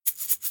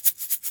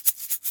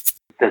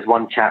There's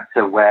one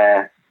chapter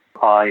where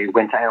I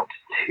went out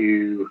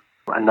to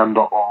a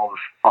number of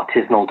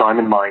artisanal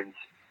diamond mines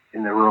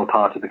in the rural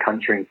part of the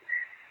country,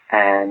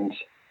 and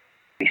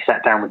we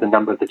sat down with a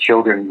number of the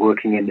children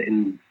working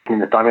in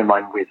the diamond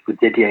mine with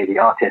Didier, the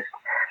artist,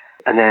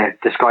 and they're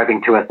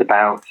describing to us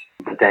about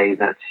the day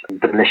that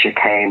the militia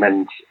came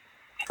and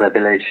to their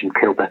village and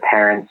killed their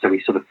parents. So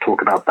we sort of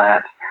talk about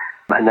that,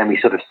 and then we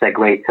sort of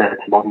segue to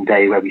modern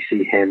day, where we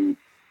see him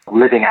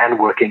living and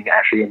working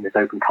actually in this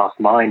open cast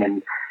mine,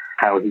 and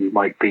how he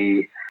might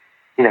be,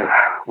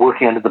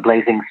 working under the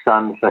blazing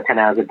sun for 10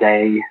 hours a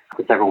day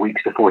for several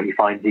weeks before he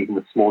finds even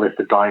the smallest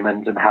of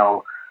diamonds, and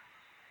how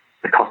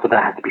the cost of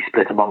that has to be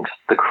split amongst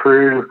the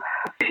crew.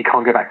 If you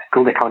can't go back to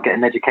school, they can't get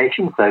an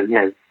education. So,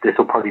 this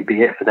will probably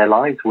be it for their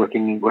lives,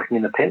 working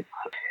in the pits.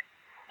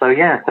 So,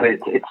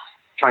 it's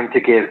trying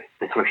to give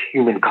this sort of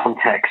human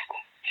context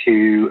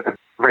to a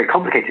very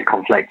complicated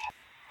conflict.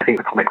 I think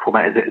the comic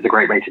format is a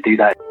great way to do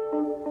that.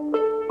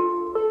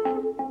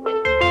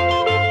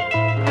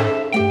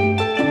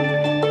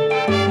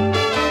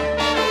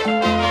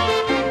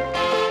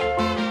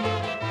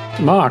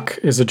 Mark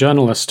is a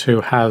journalist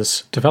who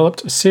has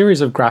developed a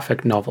series of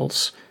graphic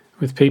novels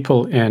with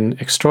people in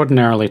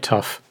extraordinarily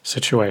tough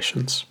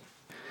situations.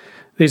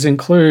 These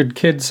include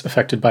kids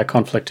affected by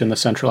conflict in the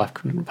Central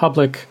African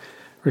Republic,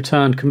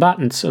 returned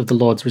combatants of the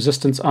Lord's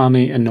Resistance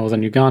Army in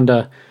northern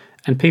Uganda,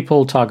 and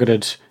people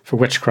targeted for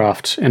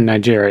witchcraft in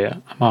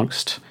Nigeria,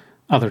 amongst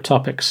other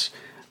topics.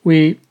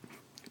 We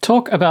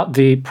talk about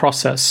the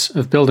process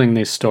of building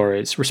these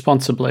stories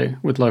responsibly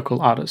with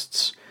local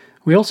artists.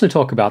 We also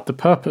talk about the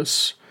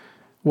purpose,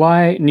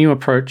 why new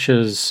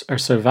approaches are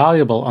so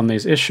valuable on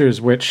these issues,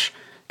 which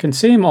can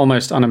seem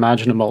almost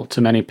unimaginable to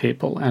many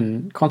people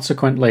and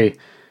consequently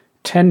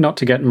tend not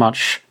to get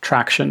much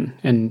traction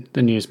in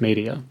the news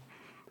media.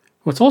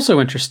 What's also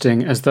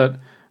interesting is that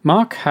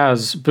Mark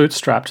has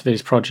bootstrapped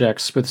these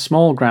projects with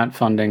small grant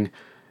funding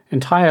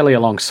entirely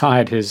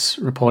alongside his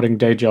reporting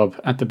day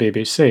job at the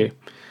BBC.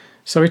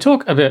 So we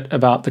talk a bit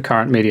about the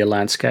current media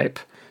landscape,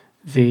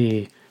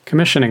 the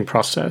commissioning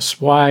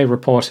process, why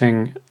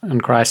reporting on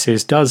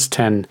crises does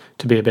tend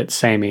to be a bit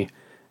samey,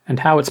 and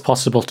how it's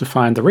possible to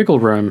find the wriggle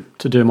room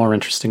to do more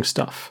interesting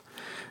stuff.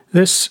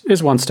 This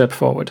is One Step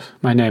Forward.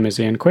 My name is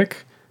Ian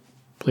Quick.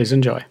 Please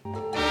enjoy.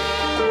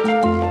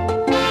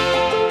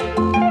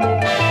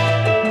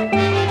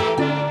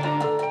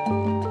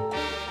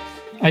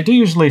 I do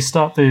usually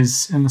start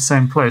these in the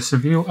same place.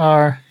 If you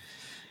are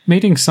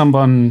meeting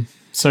someone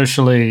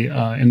socially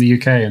in the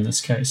UK, in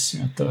this case,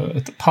 at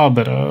the pub,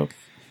 at a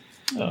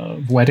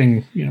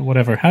wedding,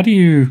 whatever, how do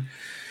you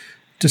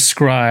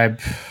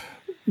describe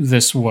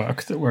this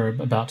work that we're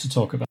about to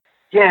talk about?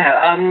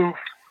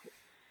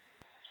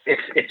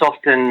 It's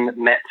often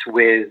met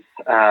with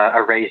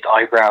a raised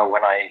eyebrow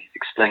when I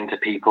explain to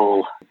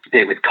people, be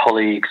it with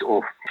colleagues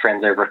or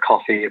friends over a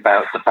coffee,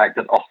 about the fact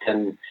that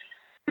often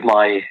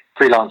my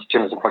freelance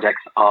journalism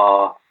projects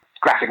are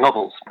graphic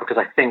novels, because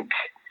I think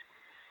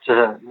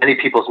to many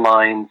people's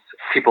minds,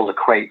 people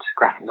equate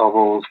graphic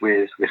novels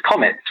with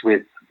comics,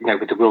 with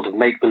the world of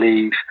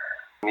make-believe,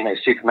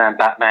 Superman,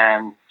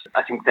 Batman.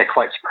 I think they're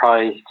quite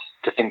surprised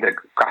to think that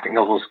graphic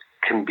novels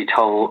can be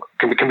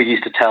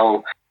used to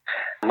tell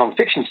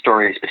non-fiction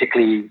stories,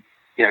 particularly,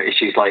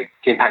 issues like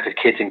the impact of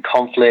kids in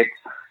conflict,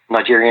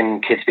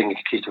 Nigerian kids being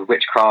accused of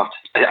witchcraft.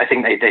 I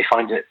think they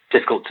find it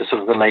difficult to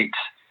sort of relate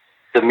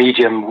the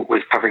medium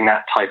with covering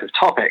that type of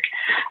topic.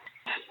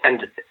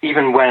 And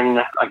even when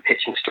I'm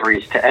pitching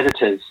stories to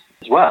editors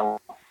as well,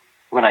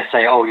 when I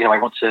say, I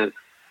want to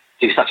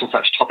do such and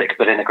such topic,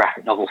 but in a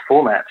graphic novel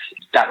format,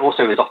 that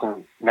also is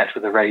often met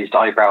with a raised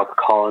eyebrow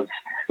because,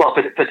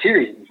 for two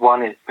reasons.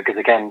 One is because,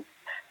 again,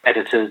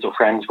 editors or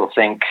friends will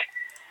think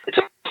it's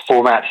a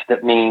format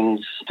that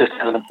means certain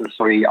elements of the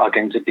story are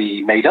going to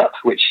be made up,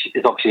 which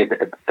is obviously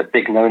a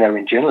big no-no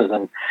in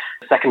journalism.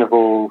 Second of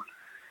all,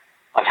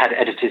 I've had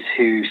editors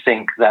who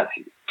think that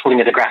calling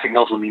it a graphic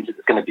novel means it's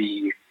going to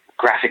be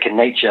graphic in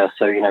nature,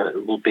 so,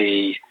 it will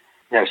be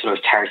sort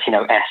of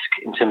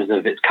Tarantino-esque in terms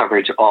of its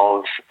coverage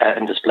of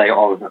and display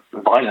of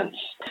violence.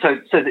 So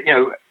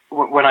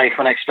when I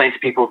explain to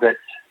people that,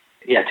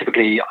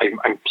 typically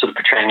I'm sort of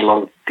portraying a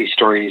lot of these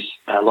stories,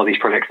 a lot of these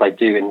projects I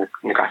do in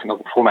the graphic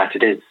novel format,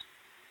 it is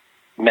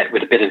met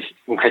with a bit of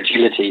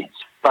incredulity.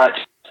 But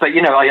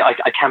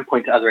I can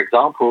point to other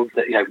examples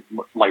that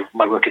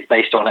my work is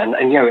based on,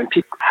 and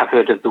people have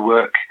heard of the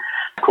work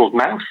called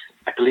Mouse.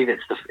 I believe it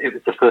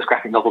was the first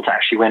graphic novel to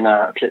actually win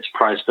a Pulitzer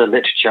Prize for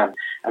literature,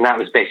 and that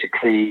was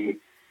basically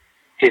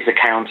his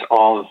account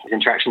of his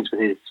interactions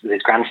with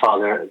his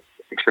grandfather's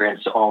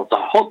experience of the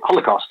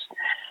Holocaust.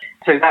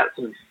 So that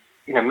sort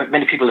of,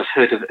 many people have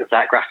heard of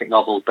that graphic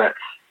novel, but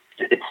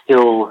it's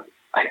still,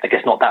 I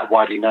guess, not that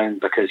widely known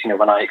because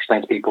when I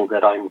explain to people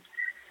that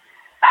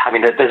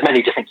there's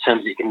many different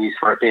terms that you can use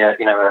for it, be a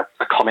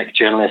comic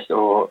journalist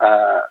or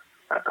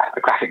a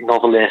graphic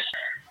novelist.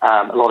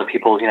 A lot of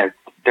people,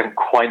 don't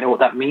quite know what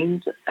that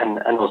means, and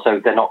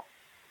also they're not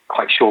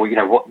quite sure,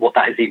 what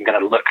that is even going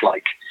to look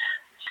like.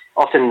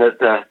 Often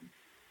the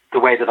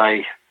way that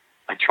I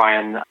try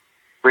and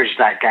bridge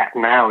that gap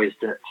now is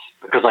that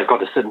because I've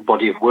got a certain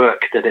body of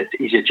work, that it's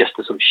easier just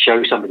to sort of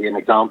show somebody an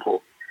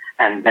example,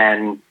 and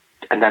then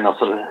I'll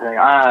sort of say,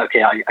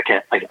 okay,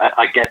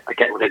 I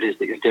get what it is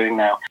that you're doing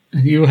now.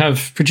 You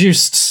have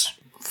produced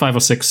 5 or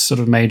 6 sort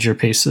of major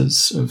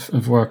pieces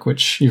of work,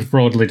 which you've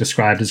broadly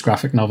described as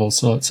graphic novels,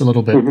 so it's a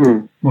little bit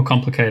more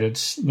complicated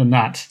than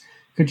that.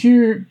 Could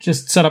you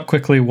just set up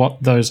quickly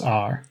what those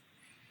are?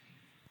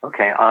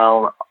 Okay,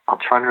 I'll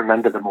try and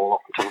remember them all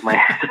off the top of my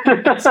head.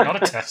 It's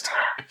not a test.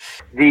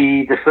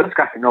 The first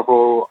graphic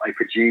novel I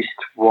produced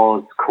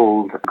was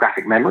called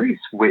Graphic Memories,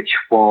 which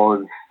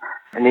was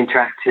an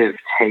interactive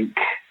take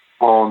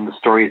on the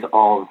stories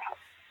of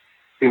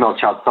female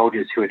child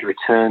soldiers who had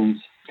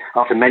returned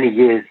after many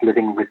years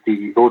living with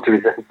the Lord's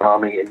Resistance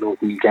Army in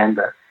northern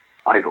Uganda.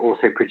 I've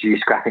also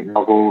produced graphic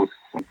novels,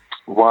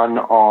 one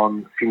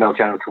on female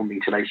genital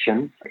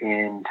mutilation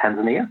in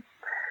Tanzania,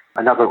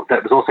 another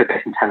that was also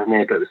based in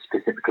Tanzania but was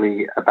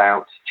specifically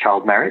about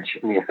child marriage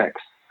and the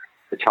effects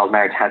that child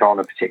marriage had on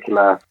a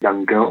particular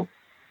young girl.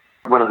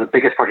 One of the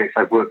biggest projects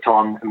I've worked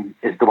on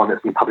is the one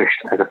that's been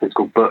published as a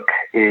physical book,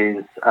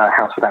 is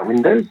House Without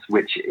Windows,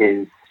 which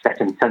is set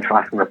in Central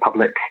African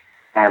Republic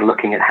and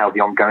looking at how the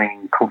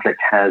ongoing conflict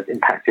has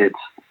impacted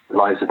the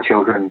lives of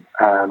children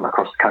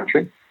across the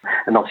country.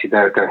 And obviously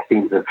there are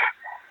themes of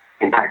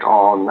impact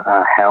on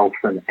health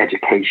and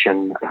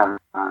education,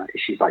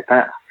 issues like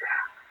that.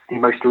 The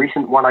most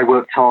recent one I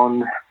worked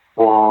on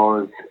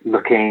was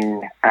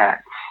looking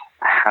at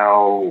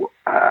how,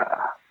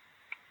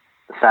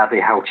 sadly,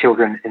 how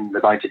children in the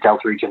Niger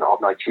Delta region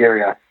of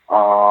Nigeria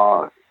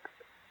are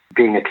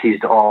being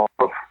accused of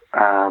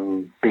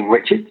being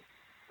witches.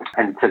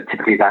 And so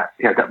typically that's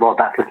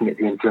looking at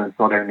the influence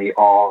not only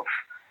of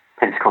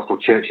Pentecostal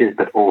churches,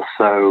 but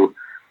also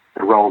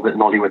the role that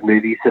Nollywood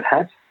movies have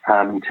had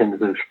in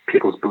terms of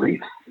people's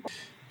beliefs.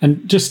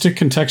 And just to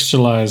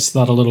contextualize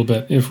that a little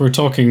bit, if we're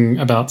talking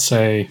about,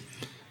 say,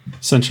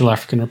 Central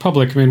African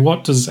Republic, I mean,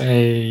 what does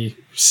a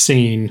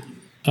scene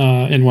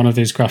in one of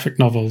these graphic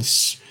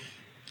novels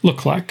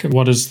look like?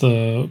 What is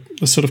the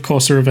sort of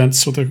course of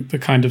events or the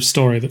kind of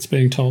story that's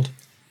being told?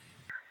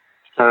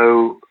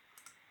 So,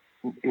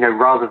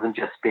 rather than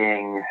just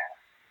being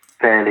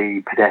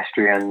fairly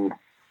pedestrian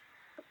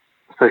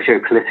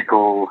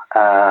socio-political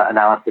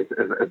analysis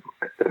of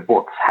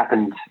what's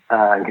happened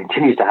and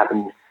continues to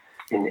happen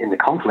in the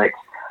conflict,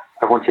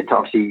 I wanted to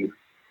obviously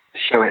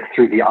show it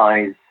through the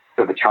eyes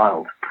of a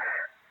child.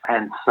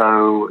 And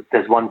so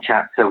there's one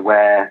chapter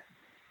where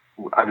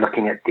I'm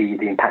looking at the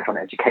impact on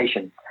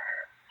education.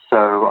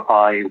 So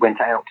I went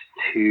out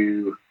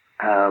to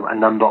a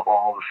number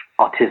of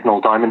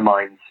artisanal diamond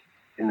mines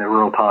in the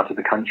rural part of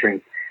the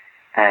country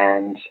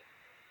and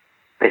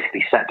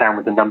basically sat down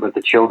with a number of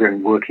the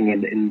children working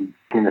in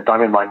the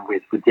diamond mine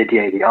with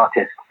Didier, the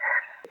artist.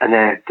 And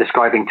they're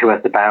describing to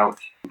us about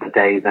the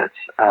day that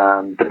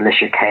the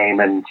militia came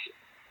and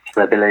to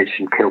their village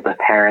and killed their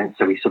parents.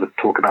 So we sort of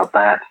talk about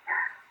that.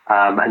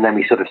 And then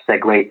we sort of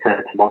segue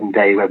to modern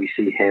day where we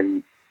see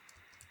him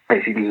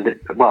basically,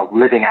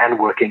 living and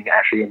working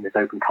actually in this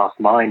open cast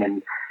mine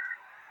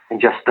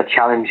and just the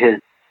challenges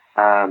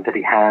that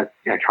he has,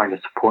 trying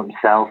to support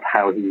himself,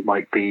 how he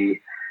might be,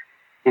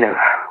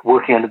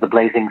 working under the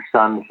blazing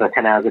sun for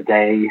 10 hours a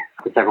day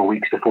for several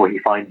weeks before he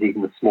finds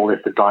even the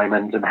smallest of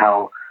diamonds, and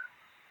how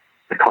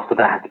the cost of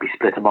that has to be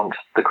split amongst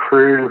the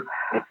crew,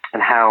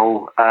 and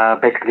how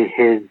basically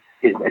his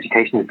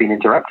education has been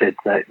interrupted.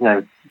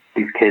 So,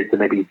 these kids are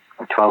maybe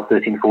 12,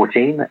 13,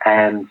 14,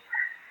 and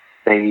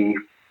they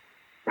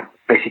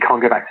basically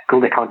can't go back to school.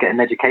 They can't get an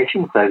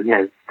education. So,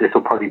 this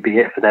will probably be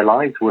it for their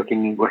lives,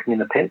 working in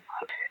the pits.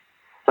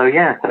 So,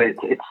 so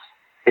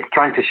it's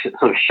trying to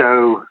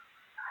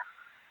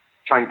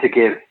trying to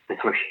give this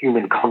sort of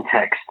human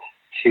context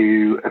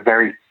to a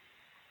very,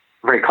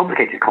 very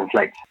complicated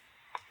conflict.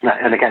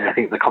 And again, I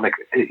think the comic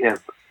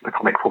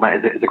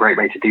format is a great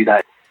way to do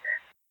that.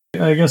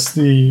 I guess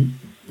the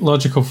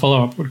logical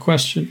follow-up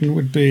question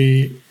would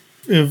be,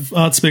 if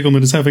Art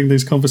Spiegelman is having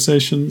these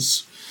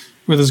conversations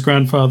with his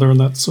grandfather, and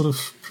that sort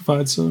of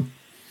provides a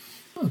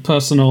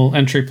personal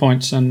entry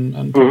point,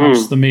 and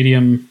perhaps the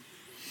medium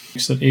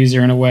makes it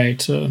easier in a way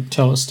to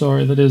tell a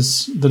story that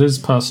is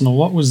personal.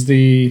 What was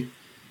the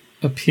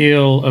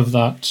appeal of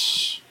that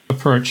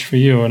approach for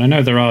you? And I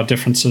know there are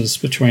differences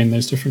between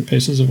those different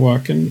pieces of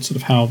work and sort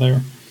of how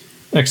they're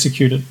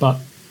executed, but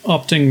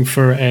opting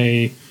for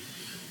a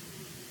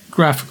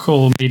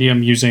graphical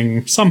medium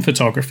using some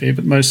photography,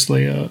 but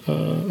mostly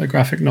a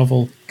graphic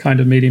novel kind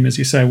of medium, as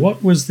you say,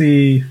 what was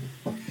the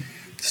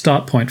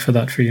start point for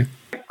that for you?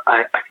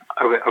 I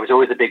was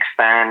always a big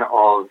fan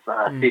of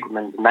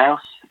Spiegelman's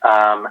Mouse,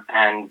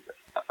 and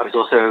I've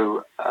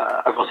also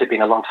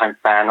been a long-time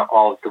fan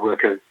of the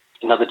work of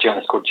another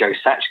journalist called Joe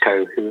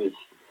Sachko, who is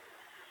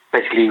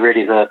basically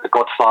really the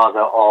godfather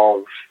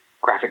of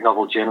graphic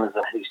novel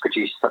journalism. He's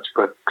produced such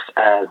books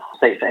as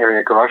Safe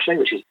Area Garage,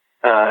 which is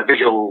a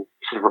visual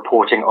sort of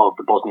reporting of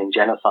the Bosnian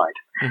genocide.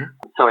 Mm-hmm.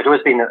 So I'd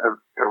always been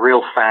a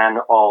real fan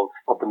of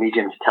the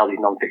medium to tell these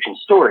non-fiction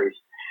stories.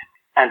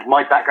 And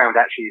my background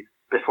actually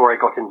before I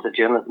got into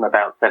journalism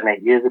about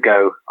 7-8 years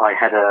ago, I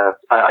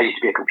used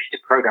to be a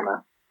computer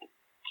programmer.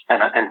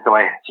 And so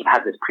I sort of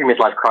had this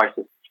pre-midlife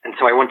crisis. And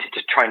so I wanted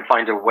to try and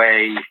find a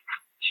way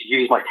to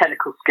use my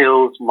technical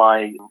skills,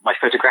 my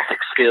photographic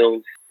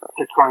skills,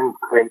 to try and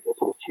create a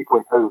sort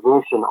of 2.0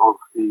 version of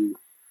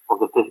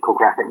the physical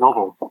graphic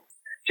novel,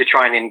 to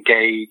try and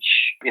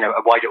engage,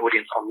 a wider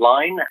audience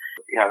online,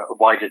 a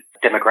wider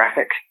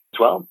demographic as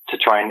well, to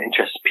try and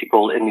interest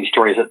people in these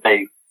stories that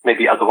they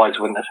maybe otherwise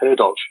wouldn't have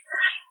heard of.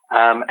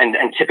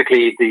 And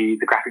typically the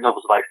graphic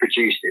novels that I've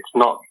produced,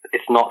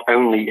 it's not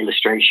only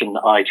illustration.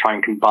 I try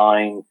and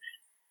combine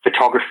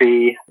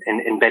photography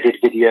and embedded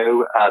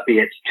video, be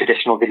it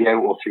traditional video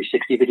or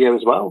 360 video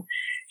as well,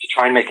 to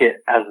try and make it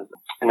as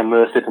an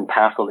immersive and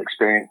powerful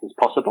experience as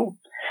possible.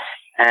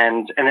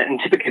 And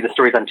typically the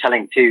stories I'm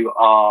telling too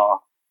are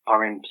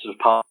in sort of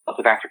parts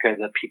of Africa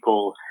that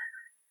people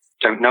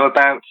don't know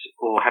about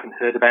or haven't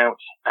heard about.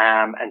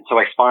 And so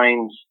I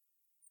find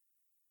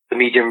the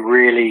medium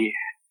really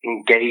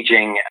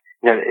engaging.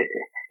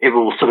 It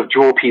will sort of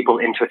draw people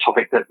into a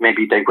topic that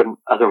maybe they wouldn't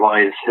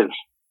otherwise have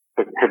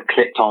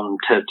clicked on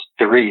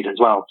to read as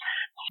well.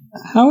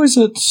 How is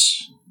it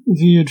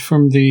viewed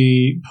from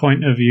the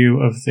point of view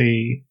of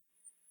the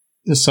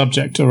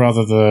subject, or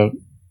rather the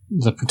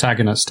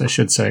protagonist, I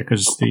should say,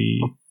 because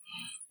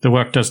the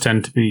work does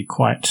tend to be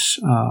quite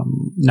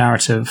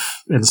narrative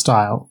in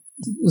style.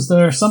 Is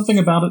there something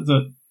about it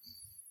that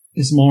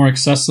is more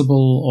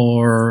accessible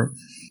or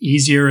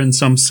easier in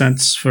some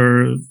sense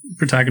for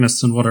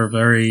protagonists in what are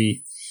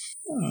very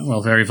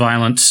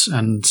violent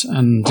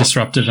and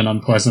disruptive and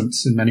unpleasant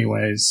in many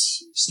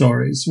ways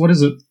stories? What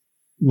is it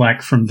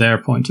like from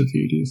their point of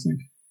view, do you think?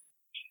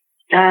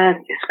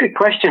 It's a good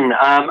question.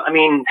 I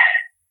mean,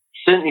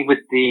 certainly with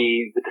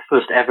the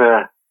first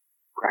ever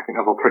graphic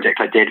novel project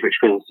I did, which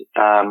was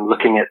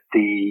looking at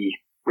the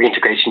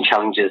reintegration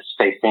challenges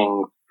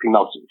facing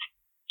female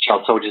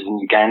child soldiers in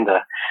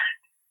Uganda,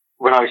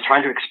 when I was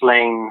trying to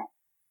explain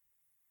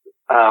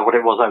what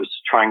it was I was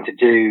trying to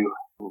do,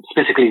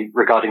 specifically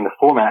regarding the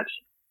format,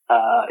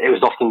 it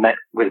was often met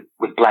with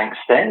blank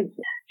stares.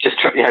 Just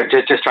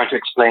trying to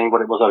explain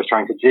what it was I was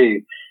trying to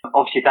do.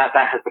 Obviously, that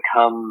has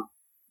become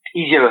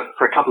easier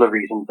for a couple of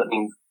reasons. I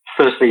mean,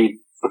 firstly,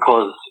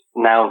 because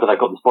now that I've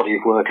got this body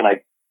of work and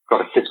I've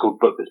got a physical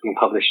book that's been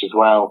published as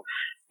well,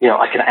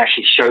 I can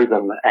actually show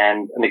them,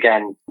 and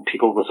again,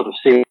 people will sort of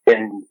see it,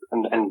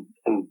 and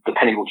the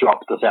penny will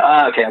drop. They'll say,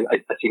 okay, I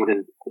see what it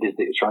is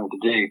that you're trying to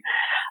do.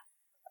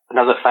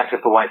 Another factor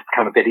for why it's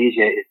become a bit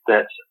easier is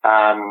that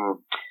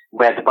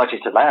where the budget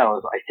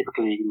allows, I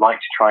typically like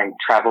to try and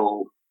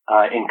travel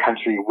in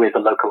country with a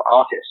local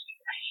artist.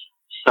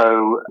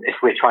 So if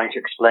we're trying to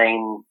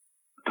explain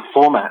the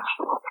format,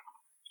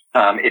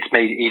 it's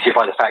made easier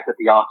by the fact that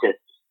the artist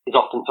is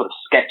often sort of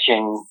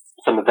sketching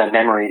some of their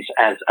memories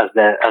as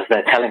they're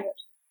telling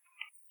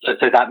it.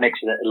 So that makes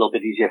it a little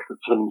bit easier for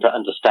them to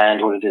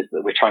understand what it is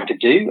that we're trying to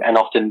do, and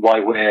often why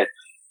we're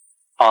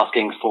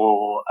asking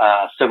for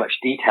so much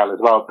detail as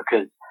well,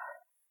 because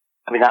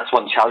I mean, that's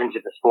one challenge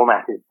of this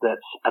format, is that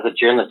as a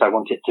journalist, I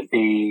want it to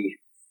be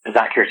as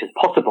accurate as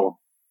possible.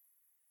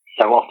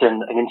 So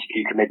often an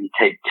interview can maybe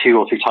take 2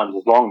 or 3 times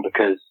as long,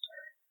 because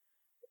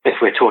if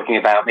we're talking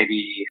about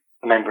maybe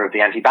a member of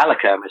the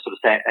Anti-Balaka, we're sort of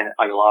saying, and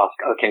I will ask,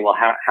 okay, well,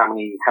 how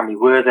many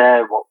were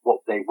there? What were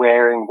they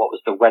wearing? What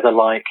was the weather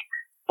like?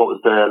 What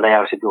was the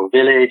layout of your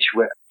village?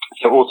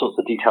 So all sorts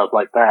of details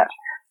like that.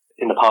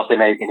 In the past, they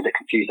may have been a bit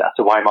confused as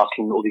to why I'm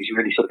asking all these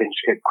really sort of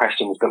intricate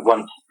questions, but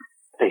once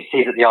they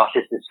see that the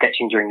artist is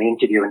sketching during the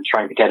interview and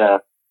trying to get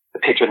a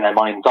picture in their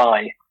mind's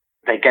eye,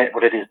 they get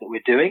what it is that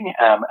we're doing.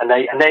 And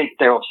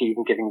they're obviously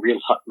even giving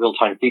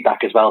real-time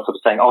feedback as well, sort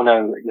of saying, oh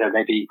no,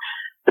 maybe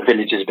the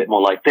village is a bit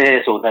more like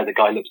this, or no, the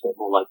guy looks a bit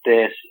more like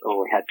this,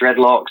 or he had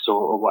dreadlocks,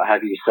 or what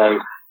have you. So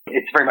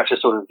it's very much a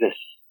sort of this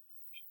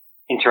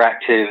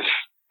interactive,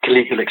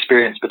 collegial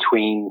experience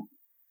between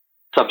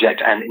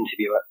subject and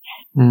interviewer.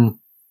 Mm.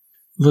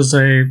 There's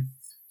a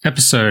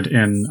episode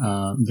in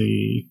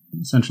the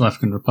Central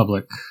African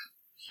Republic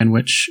in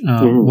which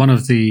one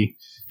of the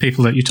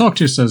people that you talk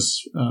to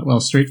says,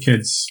 street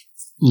kids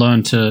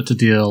learn to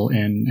deal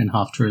in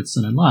half-truths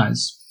and in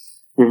lies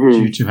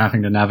due to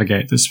having to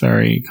navigate this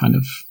very kind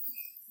of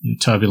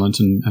turbulent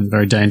and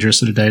very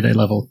dangerous at a day-to-day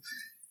level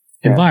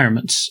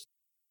environment.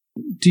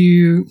 Do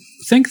you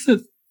think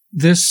that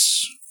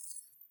this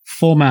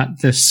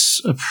format,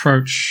 this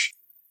approach,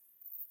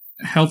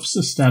 helps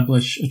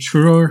establish a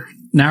truer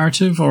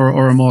narrative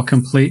or a more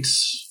complete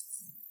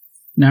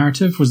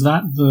narrative? Was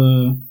that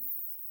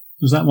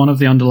one of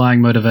the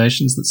underlying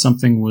motivations, that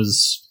something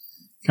was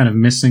kind of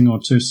missing or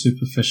too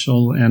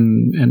superficial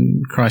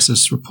in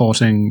crisis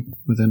reporting,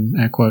 within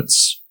air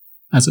quotes,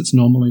 as it's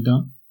normally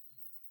done?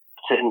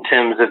 So in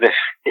terms of if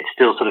it's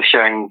still sort of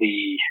showing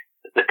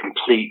the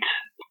complete,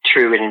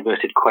 true in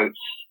inverted quotes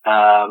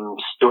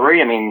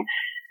story, I mean,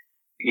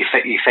 you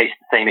face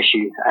the same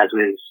issues as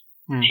with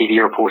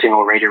TV reporting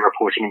or radio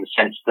reporting, in the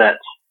sense that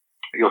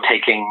you're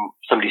taking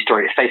somebody's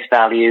story at face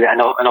value,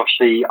 and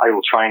obviously I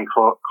will try and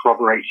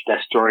corroborate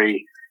their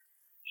story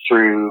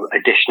through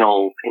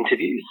additional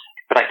interviews.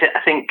 But I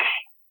think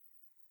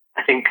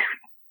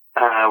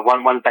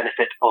one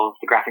benefit of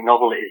the graphic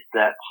novel is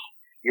that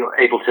you're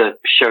able to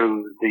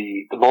show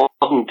the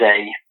modern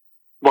day,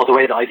 well, the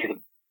way that I do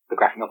the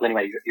graphic novel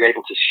anyway, you're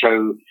able to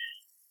show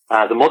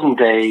the modern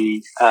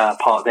day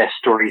part of their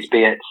stories,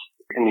 be it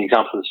in the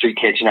example of the street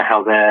kids,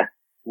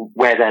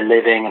 where they're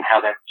living and how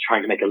they're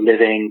trying to make a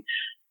living.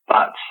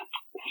 But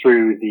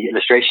through the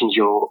illustrations,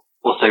 you're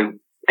also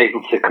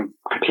able to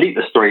complete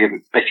the story.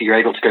 Basically, you're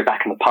able to go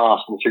back in the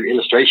past and through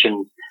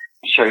illustrations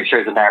show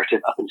the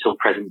narrative up until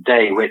present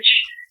day, which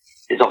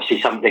is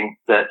obviously something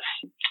that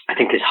I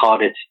think is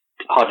harder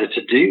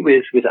to do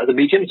with other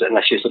mediums,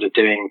 unless you're sort of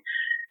doing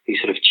these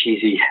sort of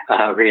cheesy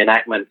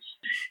reenactments.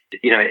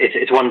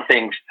 It's one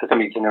thing for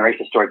somebody to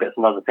narrate a story, but it's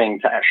another thing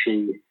to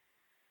actually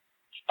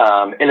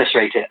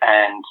illustrate it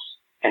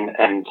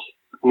and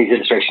these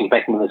illustrations,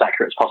 making them as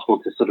accurate as possible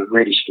to sort of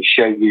really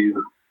show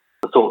you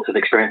the sorts of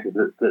experiences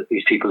that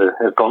these people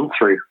have gone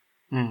through.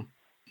 Mm.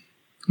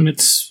 And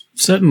it's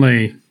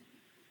certainly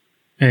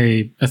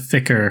a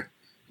thicker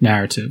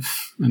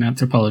narrative, an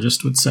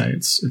anthropologist would say.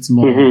 It's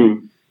more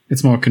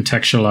it's more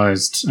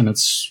contextualized and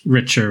it's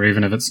richer,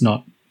 even if it's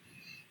not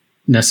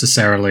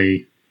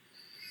necessarily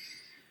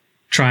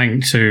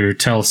trying to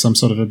tell some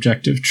sort of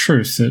objective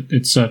truth.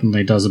 It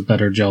certainly does a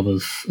better job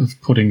of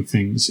putting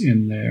things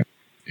in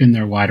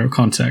their wider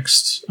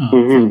context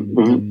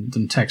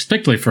than text,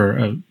 particularly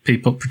for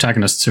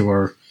protagonists who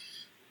are,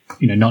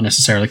 not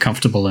necessarily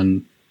comfortable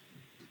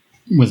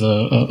with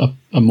a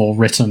more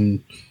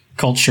written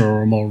culture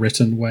or a more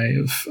written way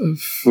of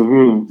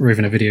or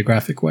even a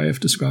videographic way of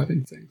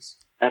describing things.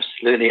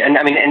 Absolutely, and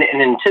I mean,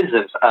 in terms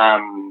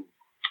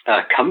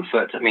of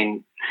comfort, I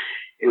mean,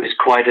 it was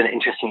quite an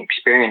interesting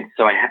experience.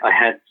 So I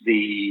had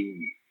the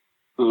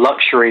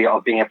luxury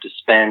of being able to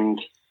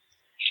spend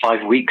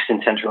 5 weeks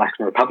in Central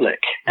African Republic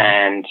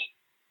and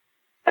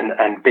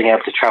being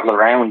able to travel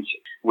around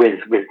with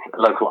a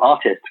local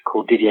artist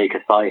called Didier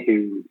Kassai,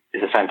 who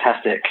is a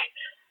fantastic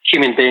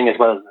human being as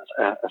well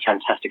as a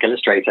fantastic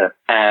illustrator.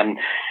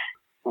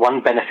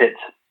 One benefit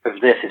of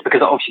this is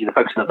because obviously the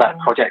focus of that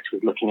project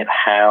was looking at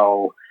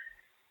how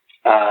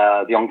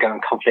the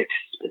ongoing conflict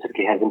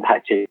specifically has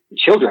impacted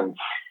children.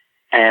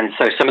 And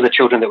so some of the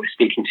children that we're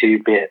speaking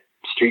to, be it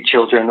street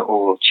children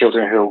or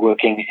children who are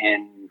working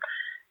in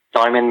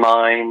diamond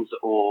mines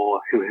or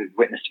who have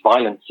witnessed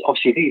violence,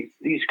 obviously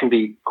these can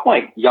be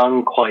quite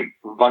young, quite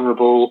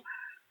vulnerable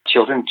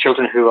children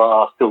who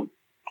are still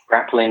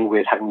grappling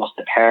with having lost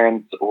their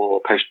parents or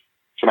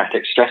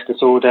post-traumatic stress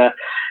disorder.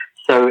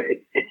 So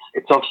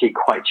it's obviously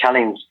quite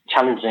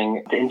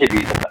challenging to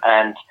interview them.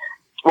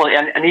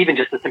 And even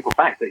just the simple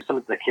fact that some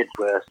of the kids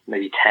were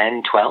maybe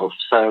 10, 12.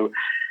 So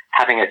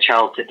having a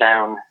child sit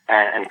down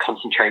and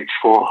concentrate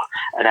for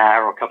an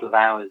hour or a couple of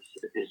hours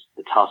is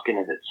the task in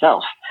of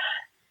itself.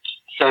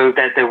 So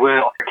there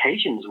were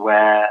occasions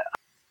where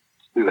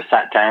we were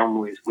sat down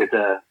with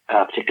a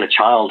particular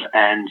child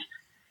and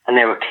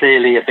they were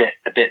clearly a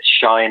bit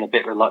shy and a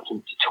bit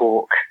reluctant to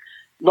talk,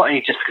 not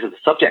only just because of the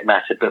subject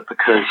matter, but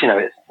because,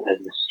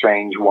 it's a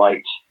strange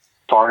white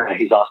foreigner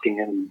who's asking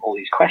them all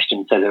these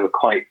questions. So they were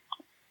quite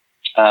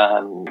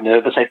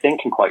nervous, I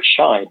think, and quite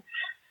shy.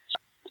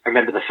 I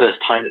remember the first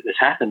time that this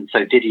happened.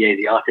 So Didier,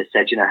 the artist,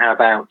 said, how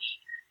about,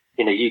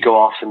 you go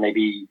off and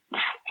maybe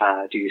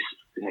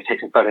take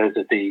some photos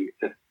of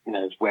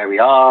where we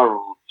are,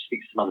 or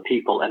speak to some other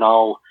people, and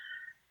I'll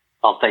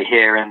stay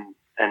here and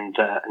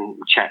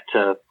chat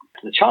to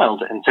the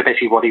child. And so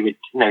basically what he would,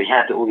 he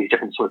had all these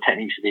different sort of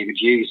techniques that he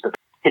would use, but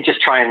he'd just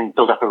try and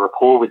build up a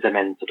rapport with them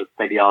and sort of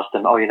maybe ask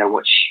them,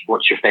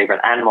 what's your favorite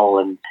animal?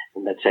 And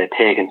they'd say a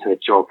pig, and so they'd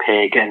draw a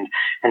pig and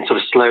sort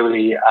of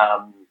slowly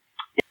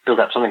build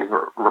up something of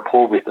a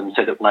rapport with them,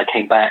 so that when I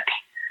came back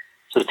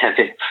sort of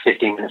 10,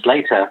 15 minutes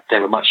later, they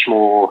were much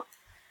more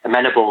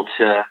amenable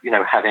to,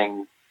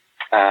 having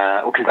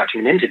or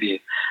conducting an interview.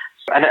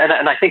 And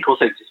I think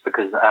also just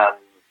because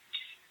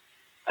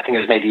I think it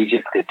was made easier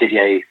because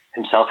Didier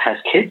himself has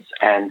kids,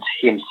 and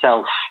he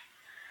himself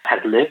has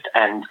lived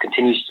and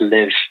continues to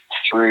live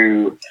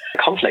through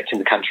conflict in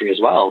the country as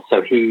well.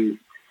 So he,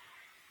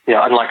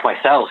 unlike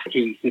myself,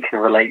 he can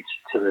relate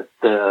to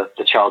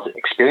the child's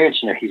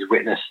experience. He's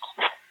witnessed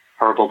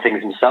horrible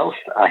things himself.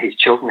 His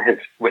children have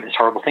witnessed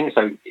horrible things.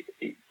 So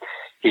he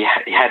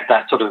had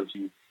that sort of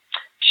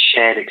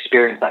shared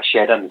experience, that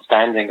shared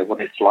understanding of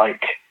what it's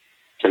like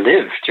to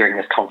live during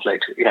this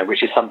conflict,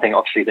 which is something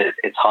obviously that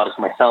it's harder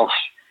for myself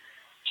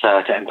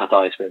to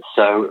empathize with.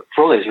 So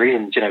for all those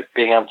reasons,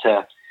 being able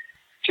to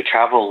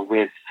travel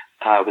with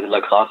a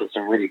local artist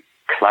and really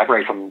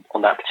collaborate on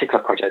that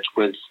particular project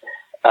was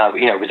a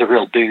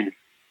real boon.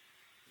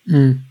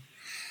 Mm.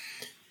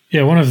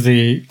 Yeah, one of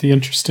the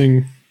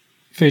interesting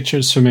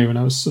features for me when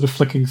I was sort of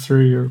flicking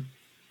through your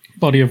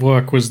body of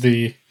work was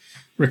the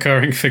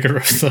recurring figure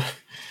of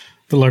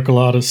the local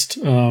artist,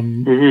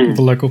 the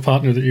local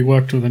partner that you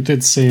worked with. It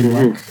did seem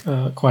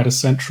like quite a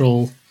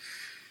central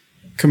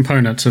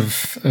component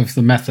of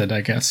the method,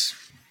 I guess.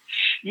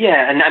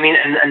 Yeah, and I mean,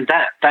 and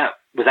that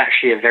was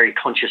actually a very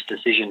conscious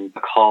decision,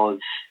 because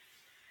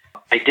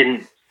I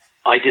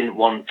didn't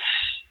want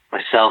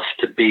myself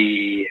to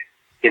be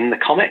in the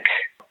comic.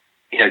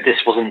 This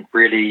wasn't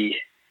really,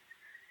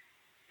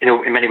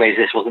 in many ways,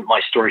 this wasn't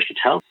my story to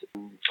tell.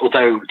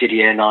 Although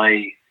Didier and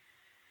I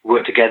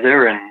worked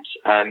together and,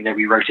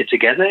 we wrote it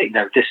together,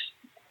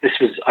 this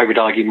was, I would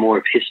argue, more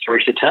of his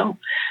story to tell.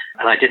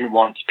 And I didn't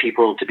want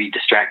people to be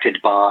distracted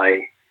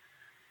by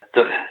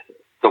the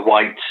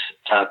white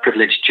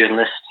privileged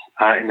journalist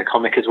in the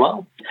comic as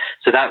well.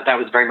 So that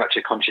was very much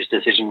a conscious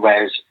decision.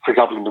 Whereas, for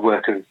example, in the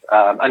work of,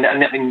 and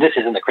I mean, this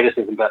isn't a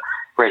criticism, but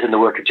whereas in the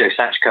work of Joe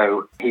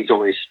Sachko, he's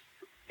always,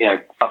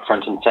 up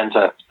front and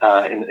center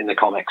in the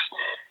comics.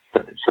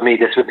 But for me,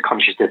 this was a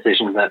conscious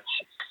decision that,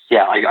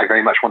 I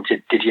very much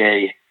wanted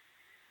Didier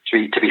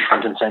to be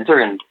front and center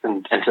and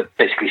to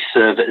basically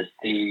serve as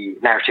the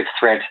narrative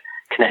thread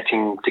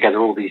connecting together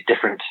all these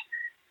different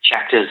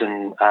chapters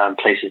and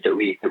places that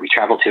we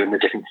travel to and the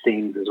different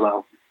themes as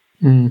well.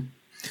 Mm.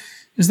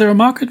 Is there a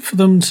market for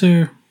them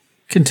to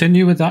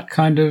continue with that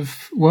kind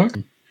of work?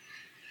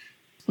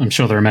 I'm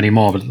sure there are many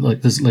more,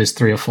 but there's at least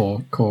 3 or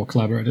 4 core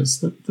collaborators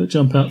that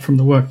jump out from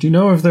the work. Do you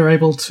know if they're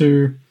able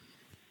to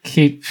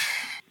keep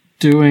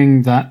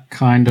doing that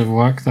kind of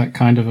work, that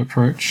kind of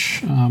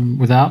approach,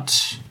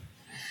 without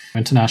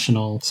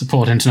international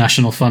support,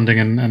 international funding,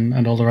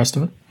 and all the rest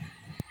of it?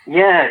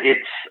 Yeah,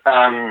 it's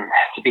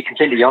to be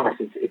completely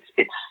honest,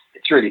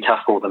 it's really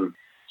tough for them.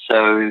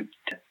 So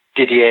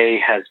Didier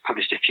has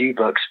published a few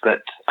books,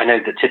 but I know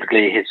that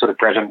typically his sort of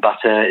bread and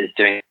butter is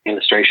doing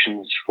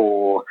illustrations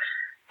for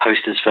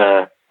posters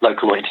for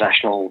local or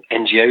international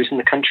NGOs in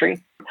the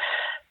country.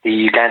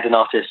 The Ugandan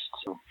artist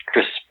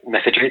Chris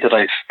Mefidri, that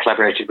I've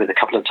collaborated with a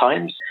couple of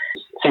times,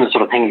 similar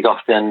sort of thing. He's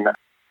often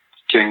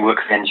doing work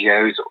for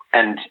NGOs,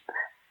 and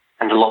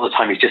a lot of the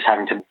time he's just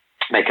having to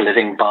make a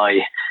living by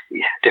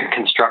doing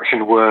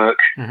construction work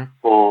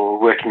or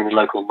working in the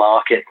local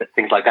market,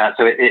 things like that.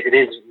 So it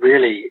is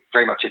really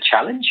very much a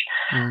challenge.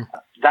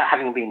 That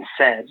having been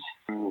said,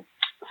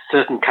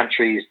 certain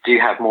countries do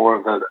have more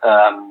of a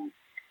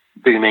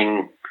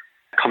booming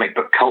comic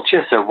book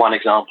culture. So one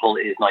example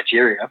is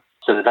Nigeria.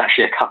 So there's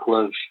actually a couple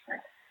of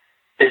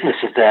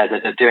businesses there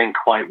that are doing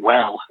quite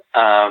well,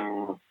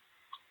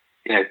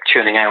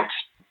 churning out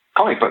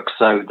comic books.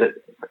 So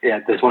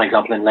there's one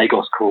example in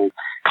Lagos called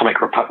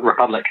Comic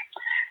Republic.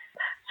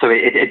 So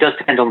it does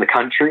depend on the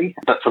country,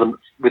 but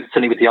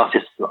certainly with the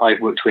artists that I've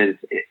worked with,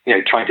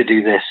 trying to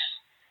do this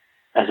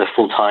as a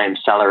full-time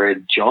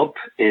salaried job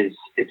it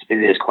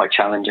is quite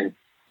challenging.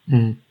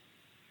 Mm.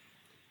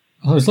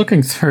 I was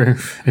looking through,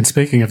 and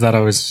speaking of that,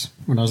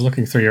 when I was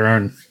looking through your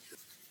own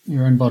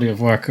body of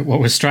work, what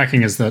was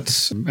striking is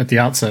that at the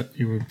outset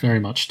you were very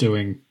much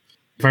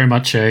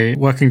a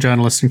working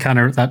journalist in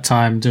Canada at that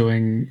time,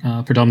 doing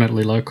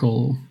predominantly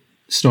local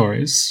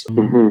stories.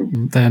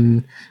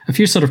 Then a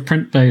few sort of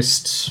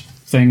print-based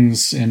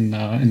things in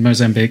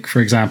Mozambique,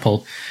 for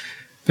example.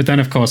 But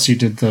then, of course, you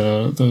did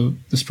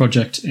this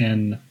project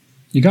in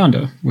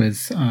Uganda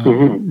with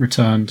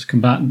returned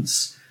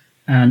combatants.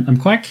 And I'm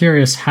quite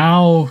curious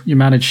how you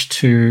managed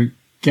to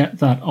get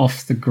that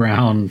off the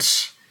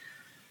ground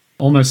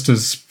almost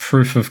as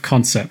proof of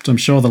concept. I'm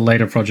sure the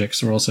later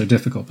projects were also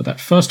difficult, but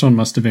that first one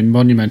must have been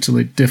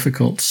monumentally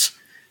difficult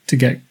to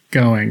get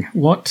going.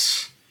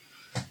 What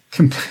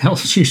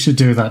compelled you to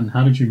do that, and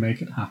how did you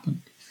make it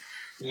happen?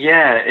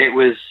 Yeah, it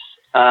was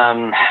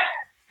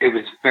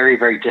very,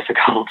 very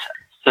difficult.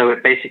 So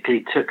it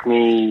basically took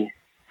me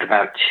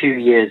about 2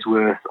 years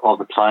worth of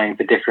applying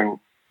for different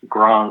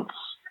grants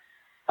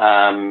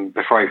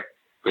before I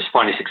was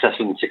finally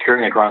successful in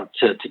securing a grant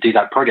to do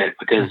that project,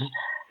 because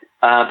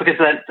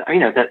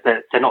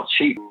they're not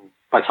cheap.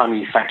 By the time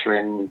you factor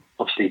in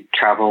obviously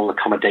travel,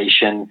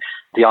 accommodation,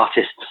 the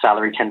artist's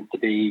salary tends to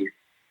be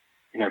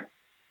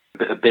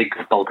a big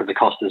bulk of the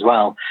cost as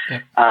well.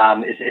 Yeah.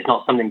 It's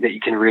not something that you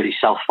can really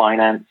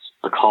self-finance,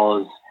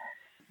 because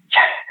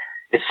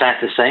it's sad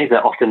to say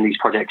that often these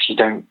projects you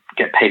don't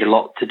get paid a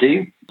lot to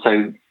do.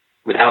 So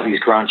without these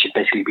grants, you'd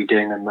basically be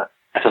doing them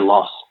at a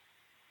loss.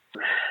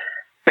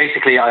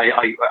 Basically,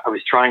 I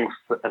was trying,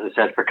 as I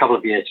said, for a couple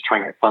of years to try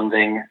and get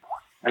funding.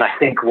 And I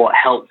think what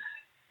helped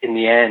in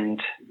the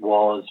end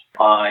was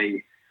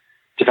I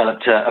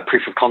developed a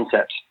proof of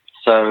concept.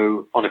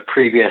 So on a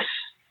previous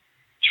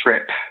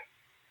trip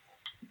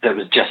that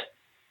was just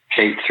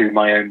paid through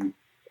my own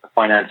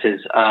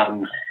finances,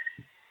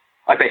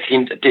 I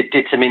basically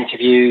did some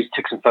interviews,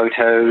 took some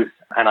photos,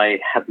 and I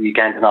had the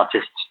Ugandan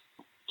artist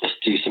just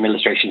do some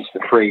illustrations for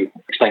free,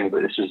 explaining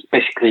that this was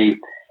basically,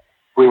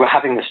 we were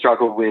having the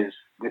struggle with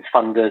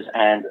funders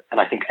and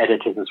I think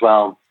editors as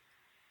well,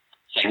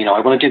 saying, I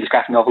want to do this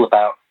graphic novel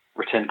about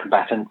returned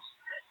combatants,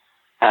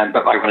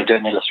 but I want to do it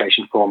in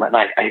illustration form.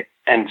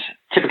 And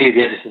typically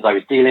the editors I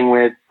was dealing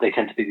with, they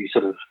tend to be these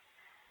sort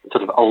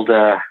of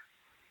older,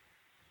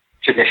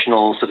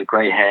 traditional sort of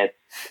grey-haired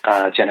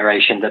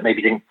generation that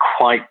maybe didn't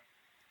quite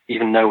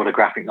even know what a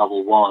graphic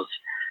novel was.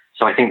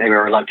 So I think they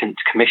were reluctant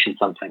to commission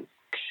something.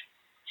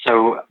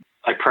 So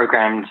I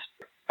programmed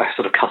a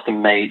sort of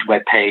custom-made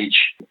web page.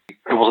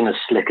 It wasn't as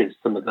slick as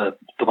some of the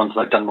ones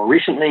that I've done more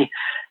recently,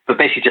 but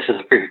basically just as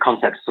a proof of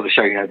concept to sort of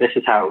show, this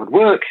is how it would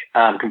work,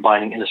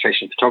 combining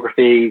illustration and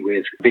photography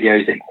with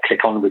videos that you can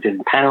click on within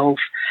the panels.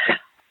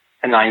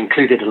 And I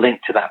included a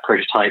link to that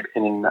prototype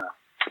in a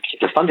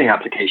particular funding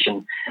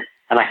application.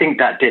 And I think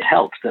that did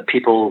help, that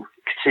people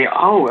could see,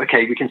 oh,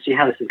 okay, we can see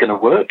how this is going to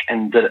work.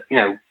 And that,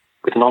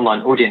 with an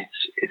online audience,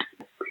 it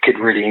could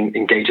really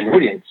engage an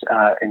audience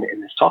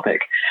in this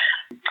topic.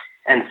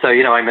 And so,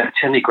 I'm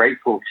eternally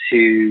grateful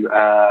to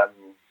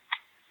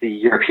the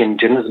European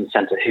Journalism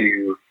Centre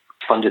who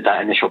funded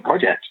that initial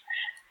project,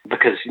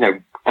 because,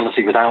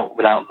 honestly, without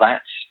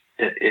that,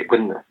 it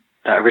wouldn't,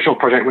 that original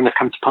project wouldn't have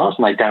come to pass.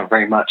 And I doubt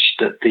very much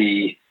that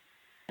the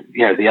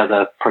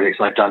other projects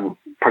I've done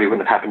probably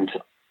wouldn't have happened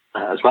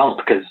as well,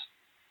 because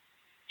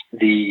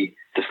the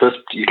first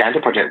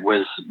Uganda project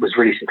was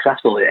really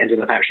successful. It ended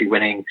up actually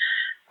winning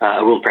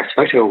a World Press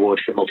Photo Award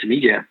for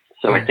multimedia.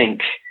 So I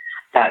think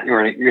that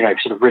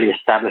sort of really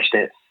established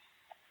it.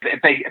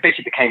 It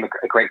basically became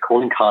a great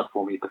calling card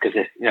for me, because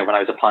when I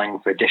was applying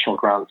for additional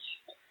grants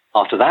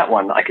after that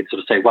one, I could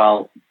sort of say,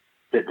 well,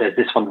 there's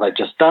this one that I've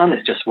just done.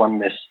 It's just won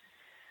this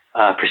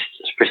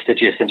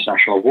prestigious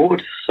international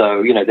award.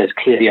 So there's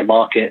clearly a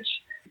market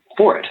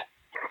for it.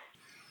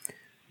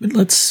 But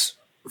let's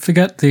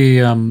forget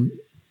the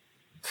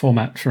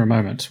format for a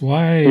moment.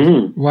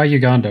 Why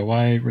Uganda?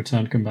 Why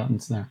returned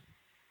combatants there?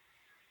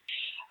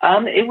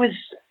 It was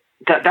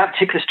that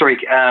particular story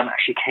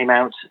actually came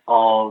out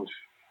of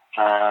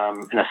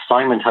an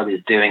assignment I was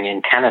doing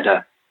in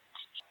Canada.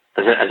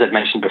 As I'd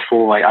mentioned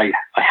before, I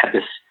had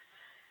this,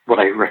 what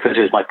I refer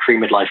to as my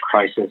pre-midlife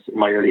crisis in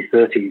my early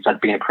 30s.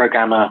 I'd been a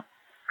programmer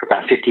for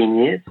about 15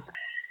 years.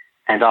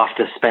 And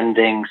after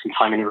spending some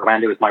time in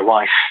Rwanda with my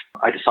wife,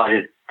 I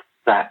decided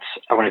that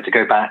I wanted to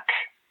go back,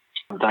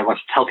 that I wanted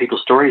to tell people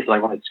stories, that I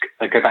wanted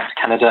to go back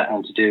to Canada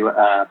and to do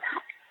a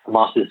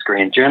master's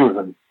degree in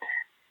journalism.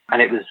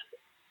 And it was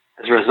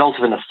as a result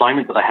of an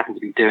assignment that I happened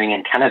to be doing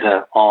in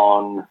Canada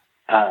on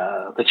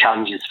the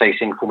challenges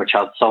facing former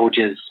child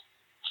soldiers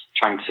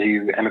trying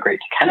to emigrate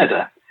to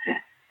Canada,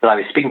 that I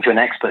was speaking to an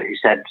expert who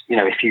said,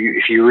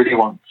 if you really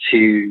want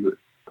to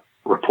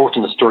report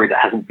on a story that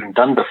hasn't been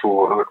done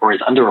before or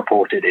is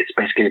underreported, it's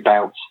basically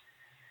about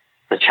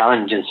the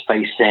challenges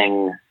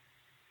facing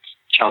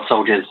child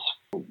soldiers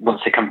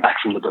once they come back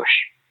from the bush,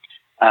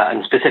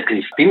 and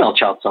specifically female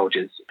child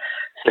soldiers.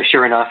 So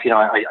sure enough,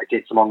 I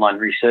did some online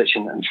research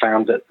and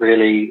found that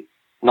really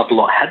not a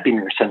lot had been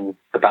written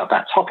about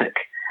that topic.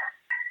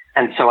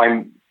 And so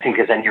I think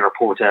as any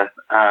reporter,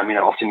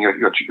 often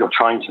you're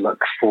trying to look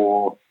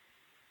for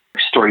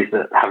stories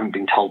that haven't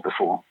been told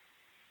before.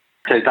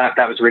 So that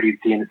was really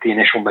the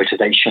initial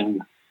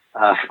motivation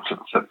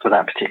for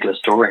that particular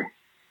story.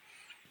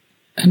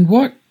 And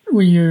what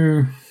were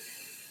you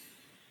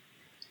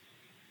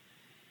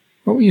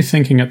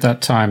thinking at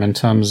that time in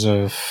terms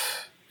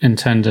of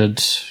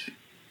intended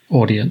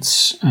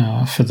audience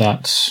for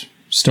that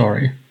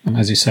story? And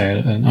as you say,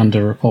 an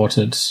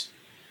underreported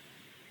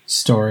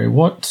story.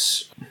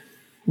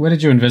 Where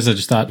did you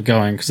envisage that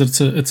going?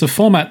 Because it's a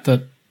format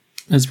that,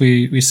 as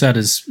we said,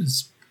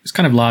 is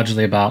kind of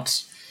largely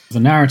about the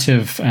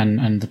narrative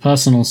and the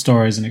personal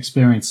stories and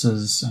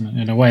experiences, and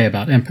in a way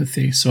about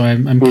empathy. So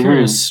I'm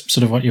curious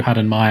sort of what you had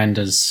in mind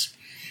as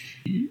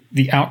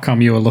the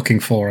outcome you were looking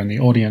for and the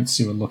audience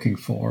you were looking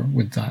for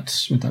with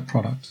that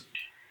product.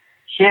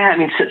 Yeah,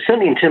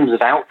 certainly in terms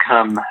of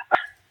outcome,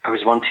 I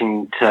was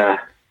wanting to,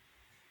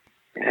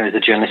 as a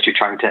journalist, you're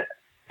trying to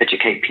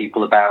educate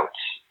people about,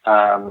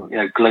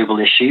 global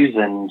issues.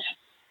 And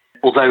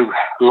although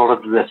a lot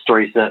of the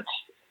stories that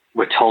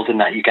were told in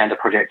that Uganda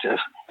project are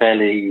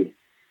fairly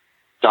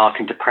dark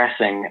and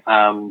depressing,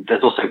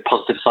 there's also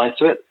positive sides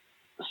to it.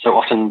 So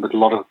often with a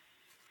lot of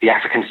the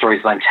African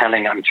stories that I'm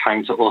telling, I'm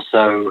trying to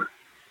also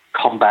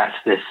combat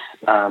this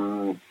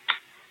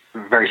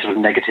very sort of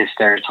negative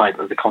stereotype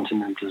of the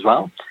continent as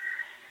well,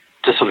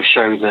 to sort of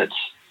show that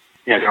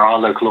there are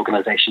local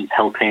organizations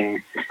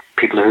helping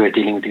people who are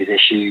dealing with these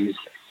issues,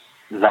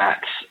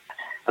 that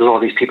a lot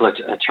of these people are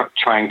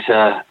trying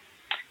to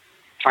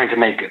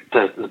make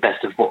the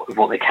best of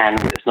what they can.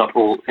 It's not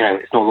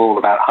all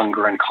about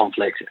hunger and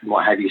conflict and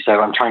what have you.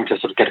 So I'm trying to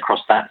sort of get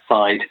across that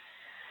side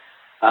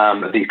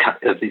of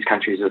these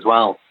countries as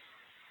well.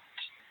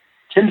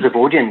 In terms of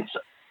audience,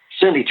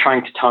 certainly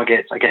trying to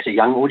target, I guess, a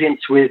young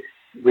audience with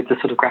the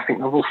sort of graphic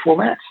novel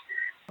format.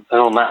 And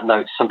on that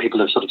note, some people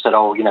have sort of said,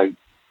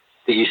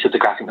 the use of the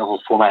graphic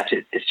novel format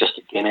is just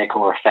a gimmick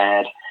or a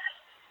fad.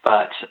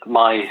 But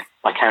my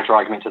counter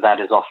argument to that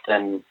is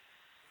often,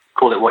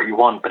 call it what you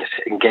want, but if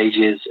it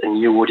engages a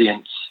new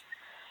audience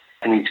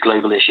and these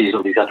global issues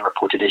or these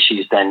underreported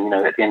issues, then,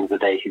 at the end of the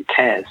day, who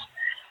cares?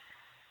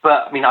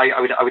 But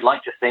I would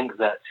like to think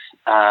that,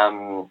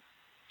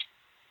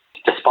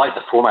 despite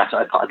the format,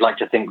 I'd like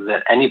to think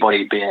that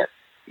anybody, be it,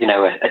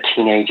 a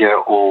teenager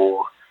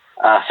or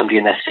somebody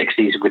in their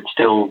 60s, would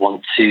still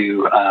want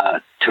to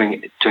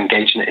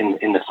engage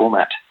in the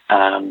format.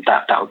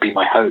 That would be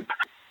my hope.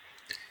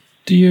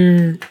 Do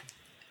you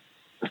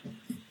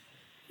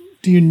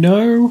Do you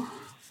know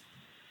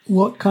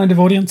what kind of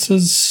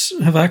audiences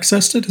have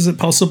accessed it? Is it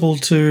possible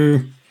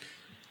to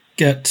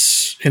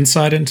get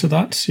insight into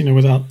that,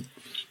 without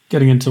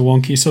getting into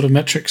wonky sort of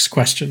metrics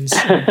questions?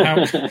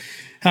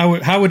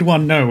 How would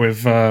one know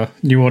if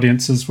new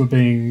audiences were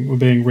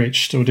being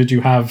reached, or did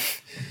you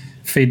have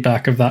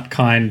feedback of that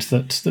kind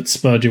that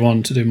spurred you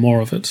on to do more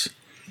of it?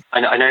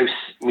 I know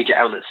media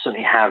outlets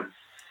certainly have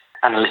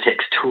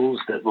analytics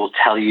tools that will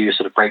tell you a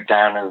sort of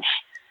breakdown of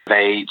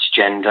age,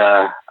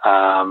 gender,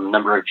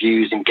 number of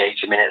views,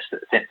 engagement minutes,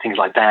 things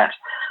like that.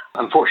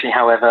 Unfortunately,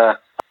 however,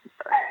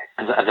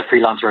 as a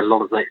freelancer, a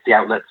lot of the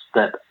outlets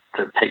that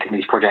have taken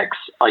these projects,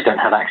 I don't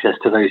have access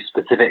to those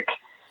specific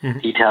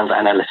detailed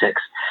analytics.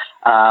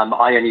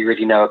 I only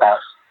really know about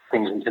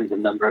things in terms of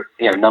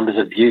numbers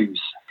of views.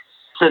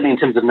 Certainly in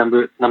terms of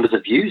numbers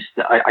of views,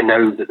 I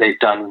know that they've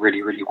done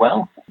really, really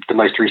well. The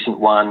most recent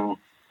one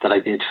that I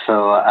did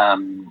for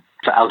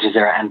Al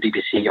Jazeera and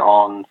BBC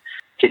on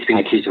kids being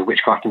accused of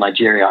witchcraft in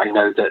Nigeria, I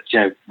know that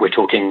we're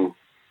talking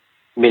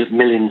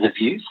millions of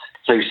views.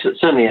 So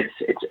certainly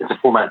it's a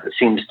format that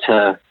seems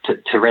to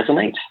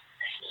resonate.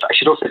 I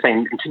should also say,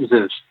 in terms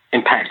of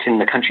impact in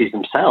the countries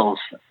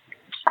themselves,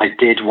 I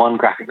did one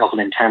graphic novel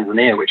in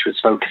Tanzania which was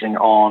focusing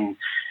on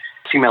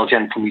female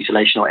genital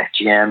mutilation, or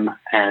FGM,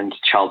 and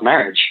child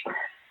marriage.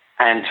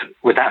 And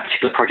with that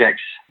particular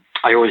project,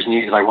 I always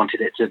knew that I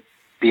wanted it to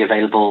be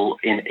available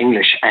in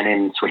English and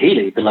in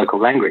Swahili, the local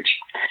language.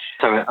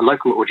 So a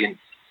local audience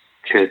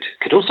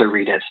could also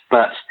read it.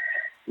 But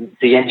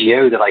the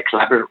NGO that I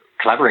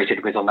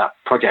collaborated with on that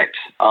project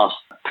asked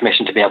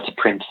permission to be able to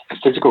print a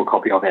physical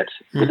copy of it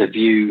with a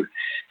view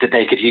that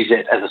they could use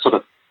it as a sort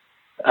of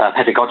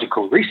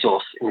pedagogical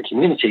resource in the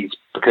communities,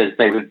 because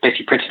they would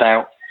basically print it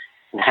out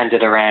and hand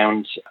it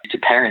around to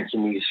parents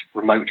in these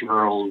remote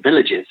rural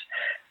villages,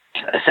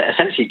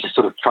 essentially to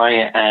sort of try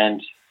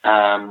and,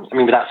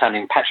 without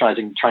sounding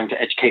patronizing, trying to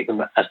educate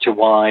them as to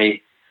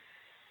why,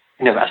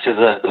 as to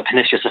the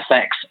pernicious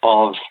effects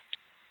of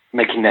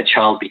making their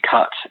child be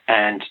cut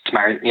and to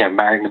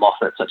marrying them off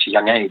at such a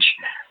young age.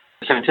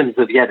 So in terms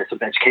of, the sort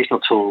of educational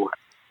tool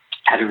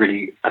had a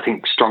really, I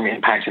think, strong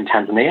impact in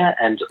Tanzania,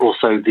 and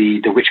also the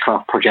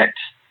Witchcraft Project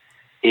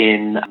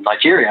in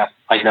Nigeria.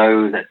 I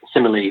know that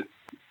similarly,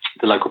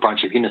 the local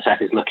branch of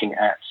UNICEF is looking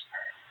at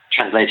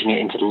translating it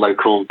into the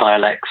local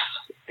dialects,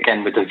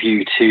 again, with a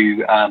view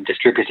to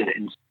distribute it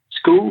in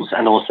schools,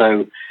 and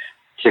also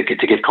to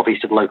give copies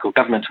to the local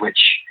government,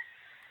 which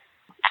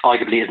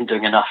arguably isn't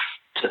doing enough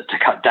to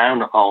cut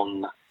down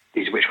on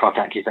these witchcraft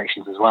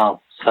accusations as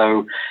well.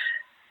 So,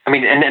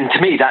 and to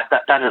me, that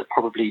is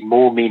probably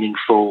more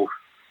meaningful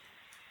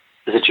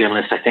as a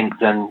journalist, I think,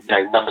 than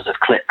numbers of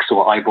clicks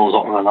or eyeballs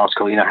on an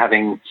article.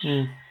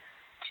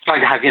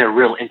 Trying to have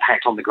real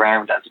impact on the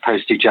ground, as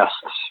opposed to just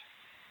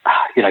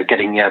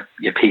getting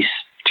your piece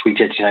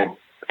tweeted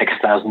X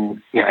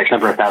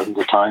number of thousands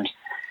of times.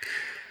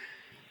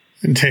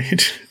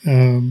 Indeed.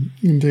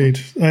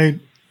 I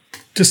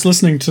just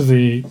listening to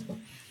the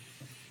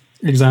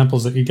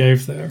examples that you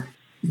gave there,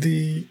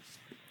 the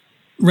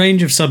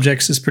range of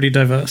subjects is pretty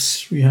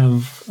diverse. We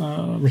have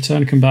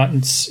return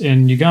combatants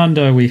in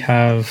Uganda, we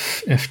have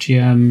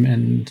FGM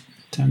in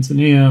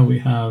Tanzania, we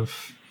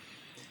have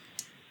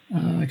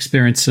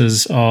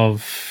experiences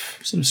of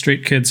sort of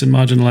street kids and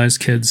marginalized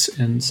kids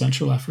in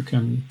Central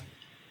African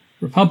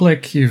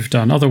Republic. You've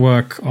done other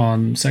work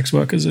on sex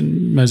workers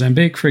in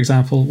Mozambique, for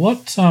example.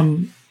 What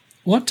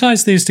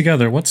ties these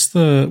together? What's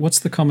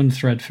the common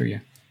thread for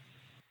you?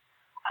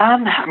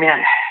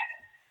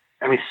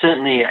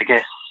 Certainly, I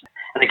guess,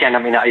 and again, I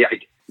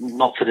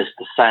not for this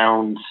to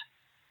sound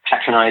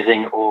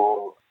patronizing,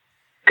 or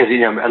because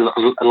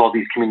a lot of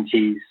these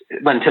communities,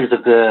 but in terms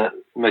of the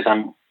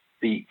Mozambique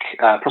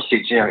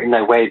prostitutes, in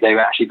their way, they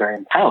were actually very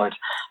empowered.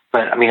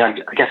 But I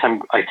guess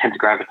I tend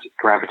to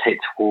gravitate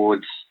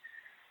towards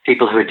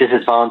people who are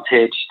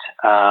disadvantaged,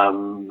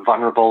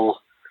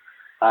 vulnerable,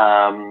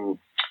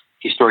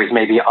 whose stories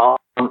maybe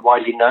aren't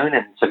widely known,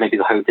 and so maybe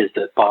the hope is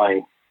that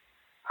by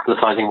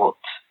publicizing what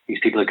these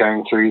people are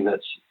going through,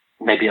 that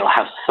maybe it'll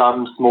have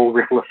some small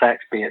ripple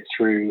effect, be it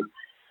through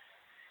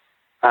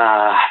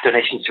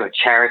donations to a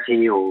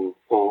charity or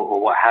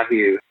what have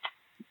you.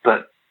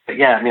 But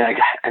yeah,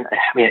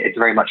 it's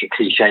very much a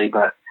cliche,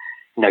 but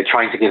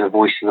trying to give a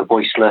voice to the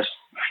voiceless.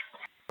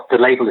 The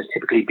label is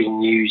typically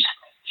being used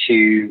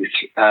to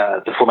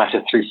the format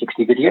of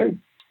 360 video,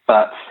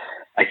 but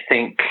I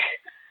think,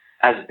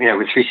 as with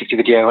 360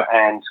 video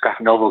and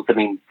graphic novels,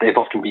 they've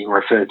often been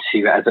referred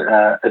to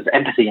as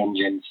empathy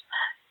engines.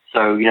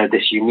 So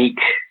this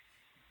unique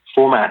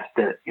format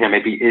that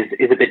maybe is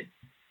a bit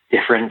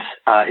different,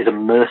 is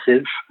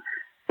immersive,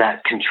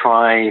 that can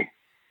try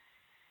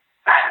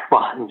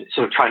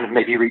to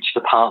maybe reach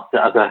the parts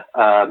that other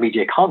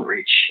media can't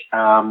reach.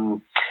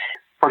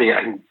 Probably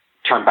I can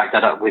try and back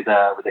that up with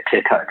a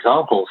clear-cut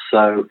example.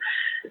 So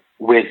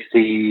with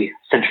the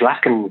Central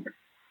African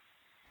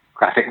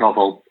graphic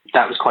novel,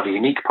 that was quite a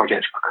unique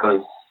project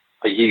because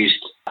I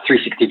used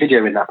 360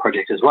 video in that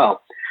project as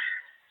well.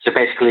 So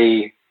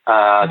basically,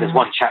 there's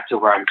one chapter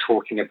where I'm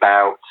talking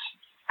about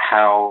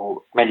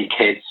how many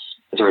kids,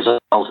 as a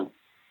result of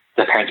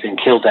their parents being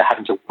killed, they're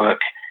having to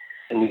work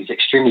in these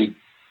extremely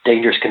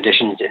dangerous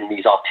conditions in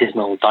these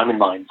artisanal diamond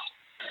mines.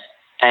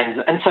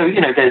 And so,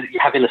 you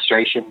have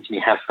illustrations and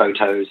you have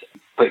photos,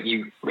 but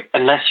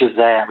unless you're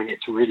there, I mean,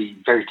 it's really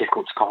very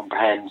difficult to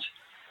comprehend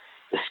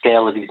the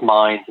scale of these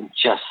mines and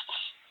just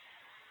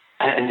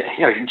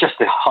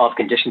the hard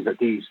conditions that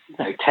these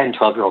 10,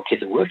 12-year-old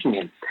kids are working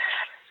in.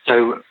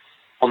 So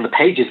on the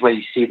pages where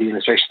you see the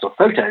illustrations or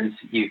photos,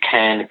 you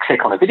can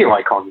click on a video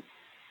icon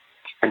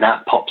and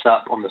that pops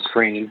up on the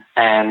screen,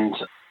 and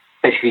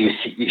basically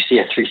you see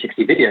a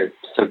 360 video.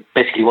 So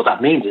basically what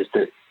that means is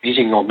that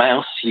using your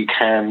mouse, you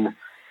can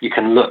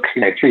look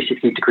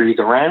 360 degrees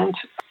around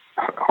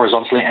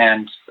horizontally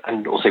and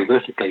also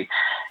vertically.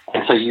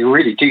 And so you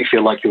really do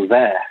feel like you're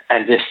there.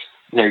 And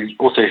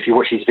also if you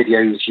watch these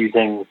videos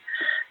using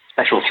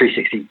special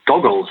 360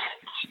 goggles,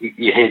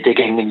 you hear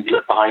digging and you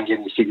look behind you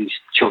and you see these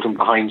children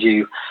behind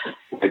you,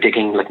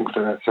 digging, looking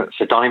for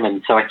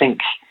diamonds. So I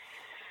think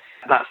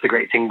that's the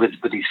great thing with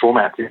these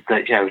formats, is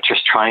that,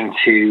 just trying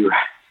to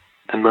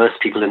immerse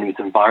people in these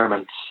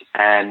environments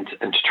and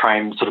to try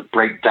and sort of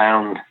break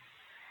down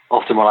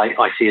often what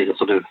I see as a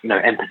sort of,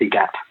 empathy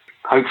gap.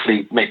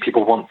 Hopefully make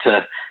people want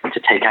to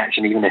take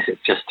action, even if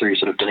it's just through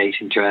sort of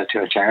donating to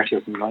a charity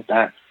or something like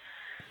that.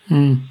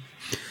 Mm.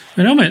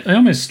 I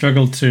almost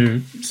struggle to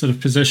sort of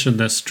position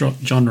this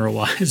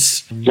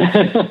genre-wise.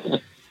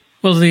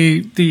 Well,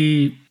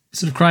 the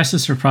sort of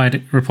crisis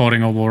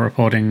reporting or war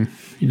reporting,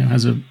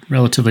 has a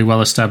relatively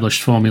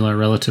well-established formula,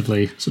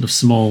 relatively sort of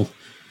small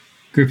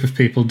group of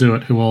people do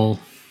it who all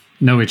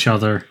know each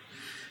other.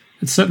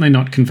 It's certainly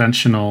not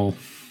conventional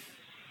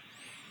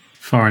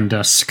foreign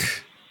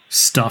desk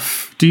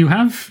stuff. Do you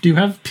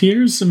have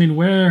peers? I mean,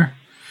 where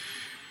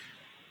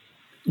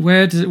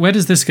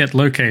does this get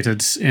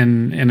located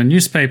in a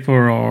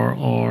newspaper or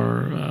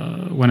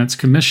when it's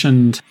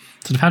commissioned?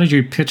 Sort of how did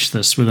you pitch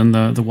this within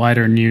the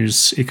wider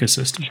news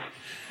ecosystem?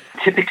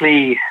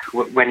 Typically,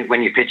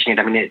 when you're pitching it,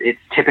 I mean, it's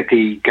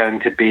typically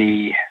going to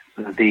be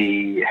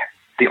the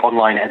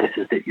online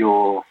editors that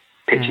you're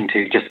pitching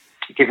to. Just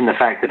given the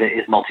fact that it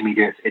is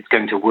multimedia, it's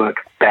going to work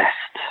best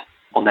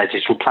on their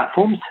digital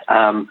platforms.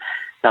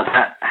 Now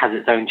that has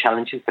its own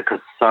challenges because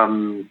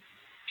some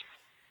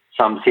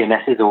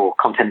CMSs or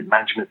content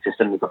management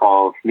systems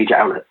of media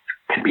outlets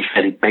can be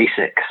fairly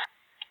basic,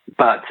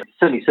 but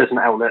certainly certain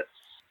outlets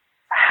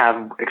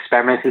have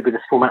experimented with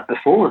this format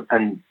before,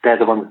 and they're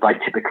the ones that I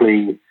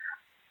typically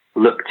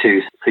look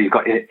to. So you've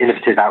got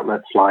innovative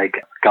outlets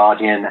like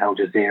Guardian, Al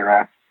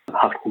Jazeera,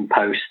 Huffington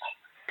Post.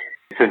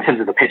 So in terms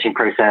of the pitching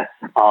process,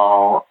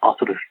 I'll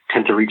sort of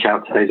tend to reach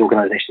out to those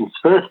organizations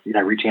first,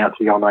 reaching out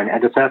to the online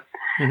editor.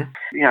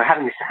 Mm-hmm.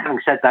 Having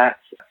said that,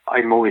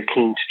 I'm always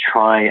keen to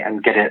try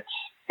and get it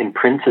in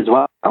print as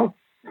well.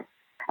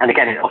 And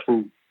again, it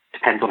often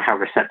depends on how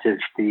receptive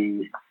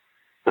the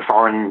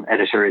foreign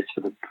editor is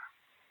for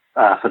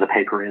the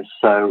paper is.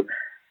 So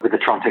with the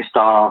Toronto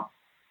Star,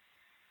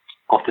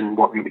 often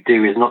what we would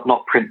do is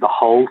not print the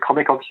whole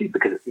comic, obviously,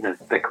 because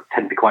they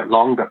tend to be quite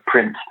long, but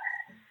print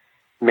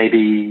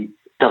maybe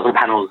dozen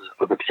panels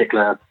of a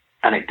particular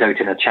anecdote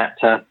in a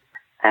chapter,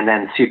 and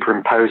then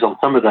superimpose on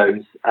some of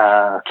those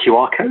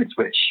QR codes,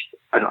 which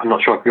I'm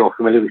not sure if you're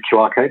familiar with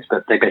QR codes,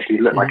 but they basically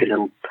look like a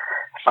little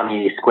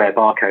funny square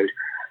barcode.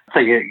 So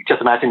you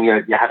just imagine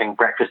you're having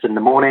breakfast in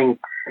the morning,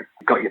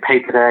 you've got your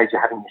paper there,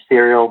 you're having your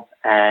cereal,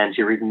 and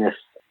you're reading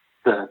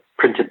the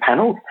printed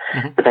panels.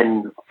 Mm-hmm. But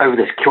then over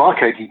this QR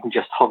code, you can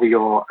just hover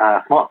your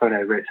smartphone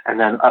over it, and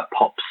then up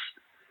pops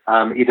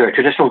either a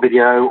traditional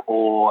video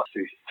or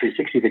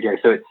 360 video.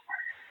 So it's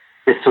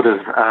this sort of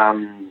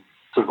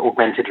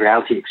augmented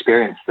reality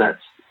experience that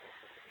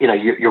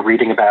you're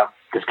reading about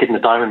this kid in the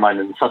diamond mine,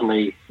 and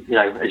suddenly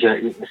as you're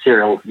eating the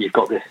cereal, you've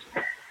got this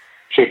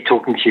kid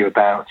talking to you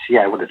about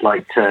what it's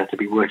like to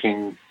be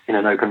working in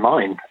an open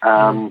mine.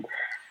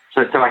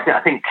 So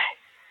I think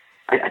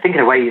in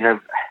a way,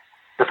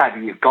 the fact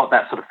that you've got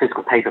that sort of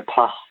physical paper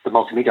plus the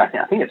multimedia,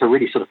 I think it's a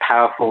really sort of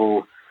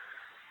powerful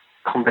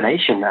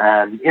combination.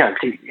 And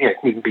it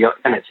can even be,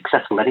 and it's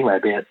accessible anywhere,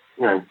 be it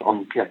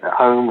on at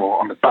home or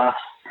on the bus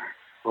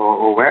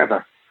or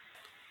wherever.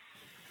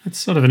 It's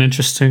sort of an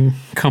interesting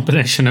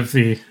combination of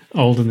the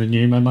old and the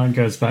new. My mind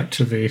goes back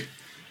to the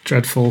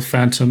dreadful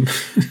Phantom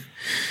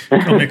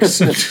comics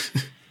and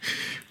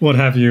what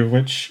have you,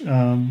 which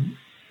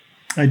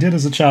I did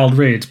as a child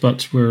read,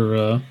 but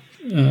were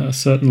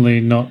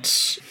certainly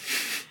not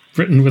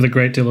written with a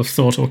great deal of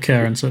thought or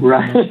care, and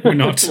certainly we're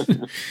not.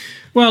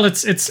 Well,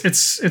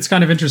 it's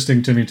kind of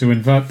interesting to me to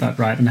invert that,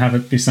 right, and have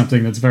it be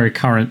something that's very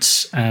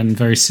current and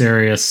very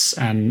serious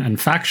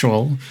and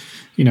factual,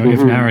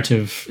 if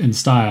narrative in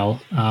style,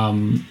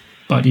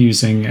 but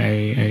using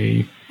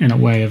in a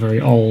way a very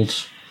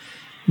old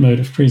mode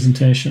of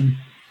presentation.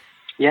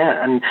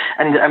 Yeah, and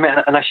I mean,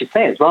 and I should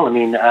say as well, I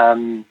mean,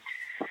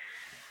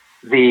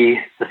 the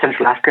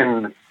Central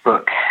African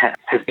book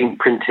has been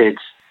printed.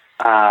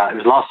 It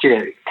was last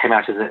year. It came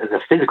out as a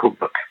physical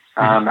book.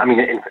 I mean,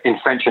 in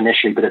French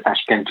initially, but it's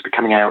actually going to be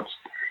coming out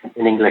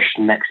in English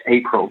next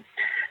April.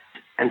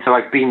 And so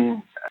I've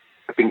been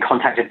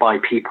contacted by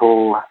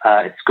people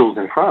at schools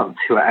in France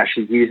who are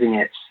actually using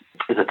it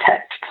as a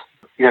text,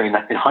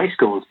 in high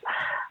schools,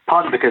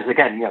 partly because,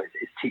 again,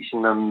 it's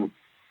teaching them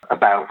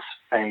about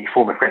a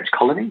former French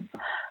colony,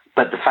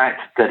 but the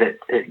fact that it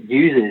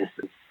uses,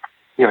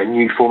 a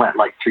new format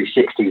like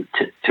 360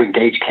 to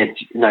engage kids,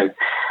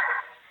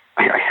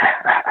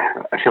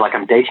 I feel like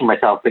I'm dating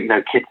myself, but,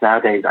 kids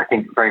nowadays, I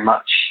think very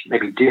much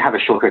maybe do have a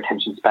shorter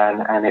attention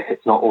span, and if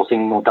it's not all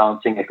singing or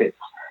dancing, if it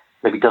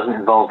maybe doesn't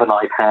involve an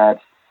iPad,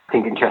 I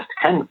think interest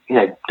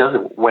does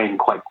wane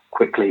quite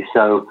quickly.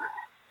 So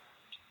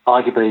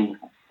arguably,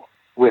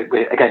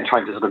 we're again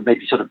trying to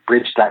sort of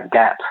bridge that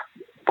gap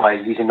by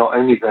using not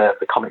only the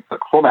comic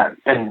book format,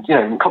 and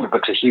comic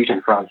books are huge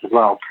in France as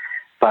well,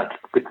 but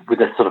with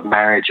this sort of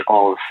marriage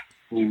of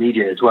new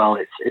media as well,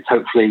 it's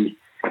hopefully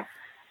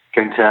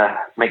going to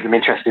make them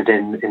interested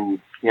in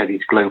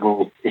these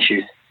global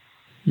issues.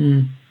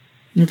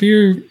 Have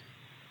you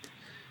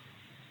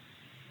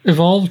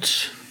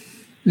evolved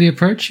the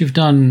approach? You've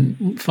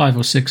done 5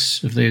 or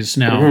 6 of these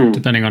now,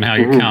 depending on how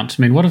you count.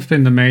 I mean, what have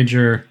been the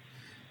major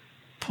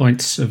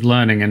points of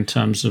learning in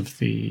terms of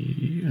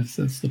the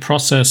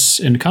process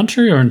in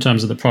country, or in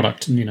terms of the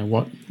product, and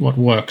what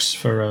works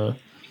for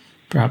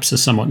perhaps a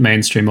somewhat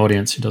mainstream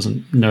audience who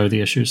doesn't know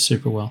the issues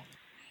super well?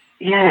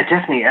 Yeah,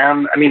 definitely.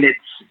 I mean,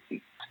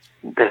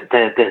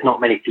 there's not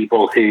many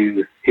people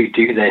who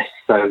do this,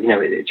 so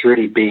it's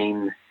really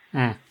been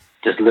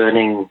just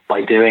learning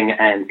by doing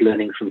and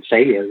learning from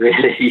failure,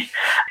 really.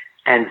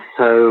 And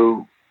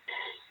so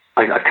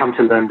I've come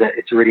to learn that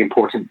it's really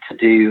important to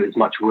do as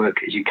much work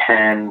as you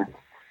can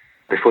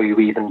before you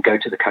even go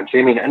to the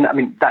country. I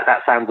mean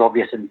that sounds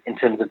obvious in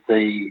terms of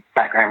the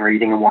background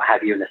reading and what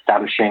have you, and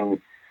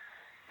establishing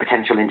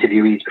potential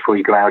interviewees before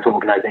you go out,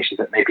 organizations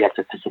that maybe have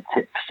to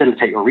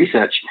facilitate your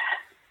research.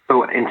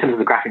 But in terms of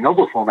the graphic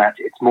novel format,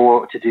 it's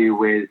more to do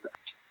with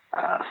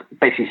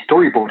basically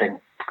storyboarding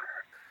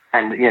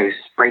and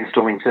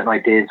brainstorming certain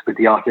ideas with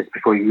the artist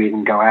before you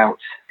even go out.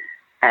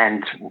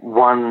 And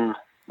one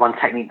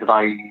technique that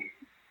I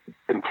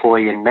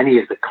employ in many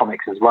of the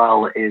comics as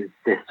well is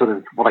this sort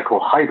of what I call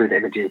hybrid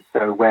images.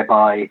 So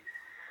whereby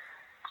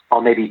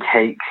I'll maybe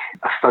take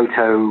a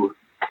photo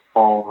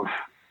of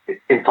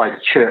inside a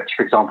church,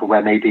 for example,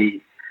 where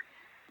maybe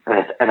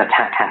an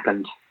attack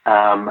happened,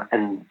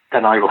 and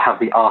then I will have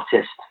the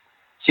artist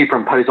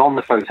superimpose on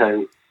the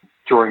photo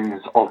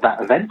drawings of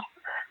that event.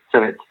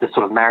 So it's the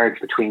sort of marriage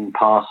between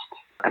past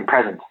and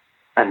present,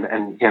 and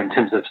in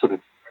terms of sort of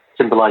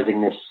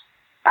symbolizing this,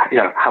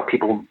 how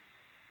people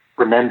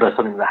remember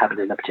something that happened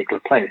in a particular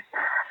place.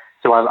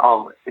 So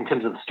I'll in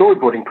terms of the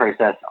storyboarding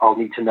process, I'll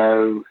need to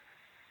know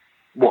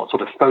what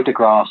sort of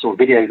photographs or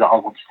videos that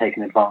I'll want to take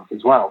in advance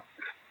as well.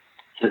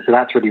 So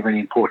that's really, really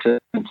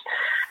important.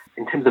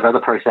 In terms of other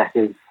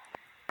processes,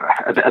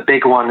 a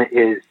big one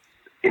is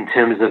in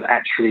terms of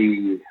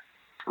actually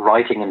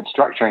writing and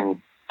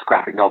structuring the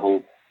graphic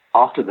novel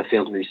after the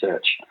field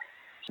research.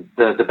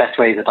 The best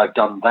way that I've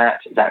done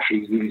that is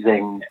actually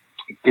using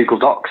Google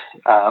Docs,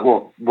 a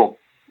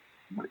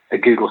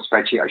Google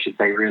spreadsheet, I should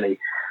say, really.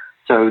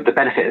 So the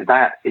benefit of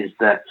that is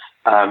that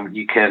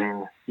you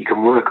can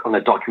work on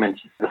a document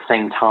at the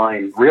same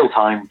time, real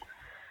time,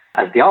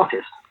 as the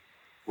artist.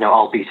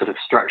 I'll be sort of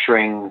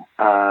structuring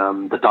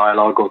the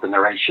dialogue or the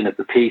narration of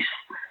the piece,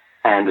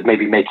 and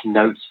maybe making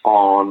notes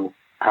on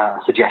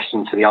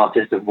suggestions to the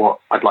artist of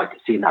what I'd like to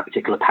see in that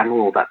particular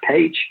panel or that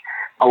page.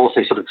 I'll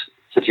also sort of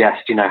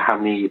suggest, how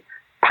many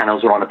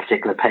panels are on a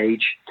particular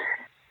page.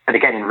 And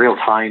again, in real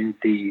time,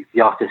 the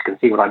artist can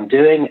see what I'm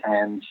doing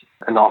and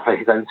offer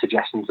his own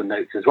suggestions and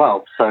notes as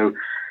well. So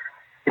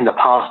in the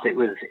past, it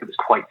was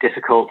quite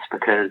difficult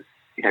because,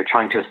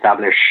 trying to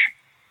establish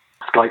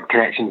Skype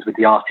connections with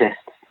the artist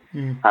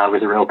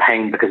was a real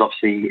pain, because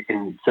obviously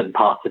in certain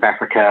parts of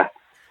Africa,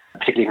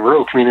 particularly in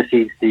rural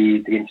communities,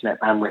 the internet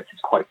bandwidth is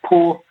quite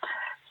poor.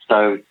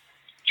 So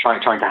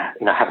trying to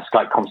have a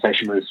Skype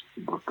conversation was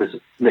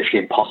literally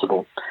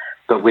impossible.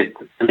 But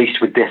at least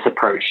with this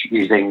approach,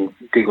 using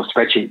Google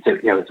Spreadsheets,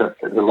 it's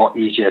a lot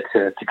easier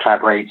to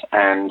collaborate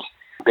and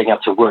being able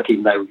to work,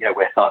 even though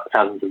we're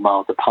thousands of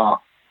miles apart.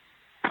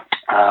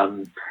 So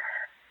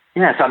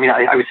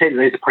I would say that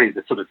those are probably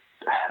the sort of,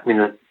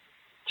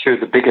 two of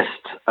the biggest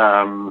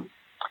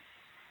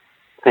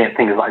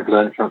things that I've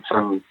learned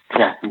from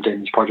doing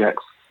these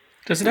projects.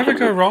 Does it ever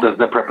go wrong?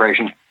 The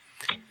preparation.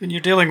 When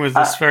you're dealing with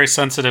this very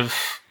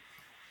sensitive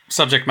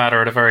subject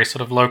matter at a very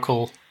sort of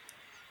local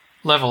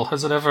level,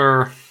 has it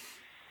ever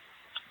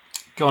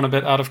gone a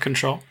bit out of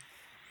control?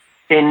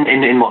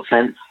 In what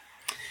sense?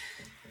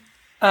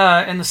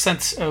 In the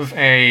sense of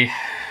a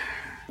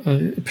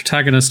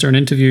protagonist or an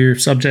interview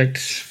subject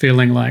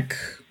feeling like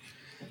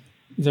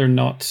they're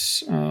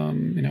not,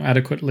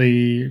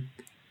 adequately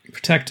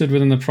protected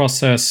within the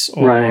process,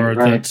 or right.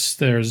 that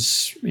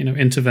there's,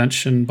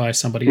 intervention by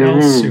somebody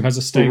else who has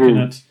a stake in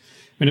it. I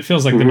mean, it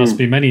feels like there must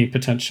be many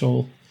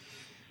potential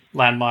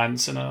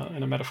landmines in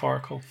a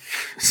metaphorical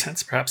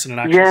sense, perhaps in an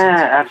actual sense.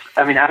 Yeah,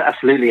 I mean,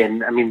 absolutely.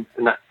 And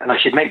I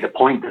should make the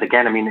point that,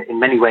 again, I mean, in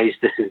many ways,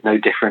 this is no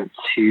different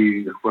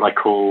to what I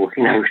call,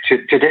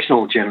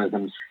 traditional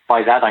journalism.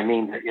 By that, I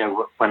mean that,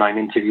 when I'm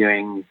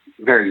interviewing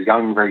very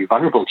young, very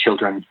vulnerable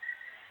children,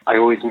 I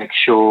always make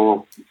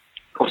sure,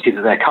 obviously,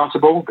 that they're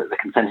accountable, that they're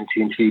consenting to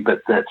the interview,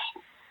 but that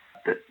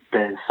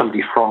there's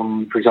somebody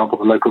from, for example,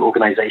 the local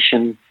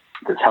organization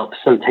that's helped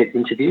facilitate the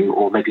interview,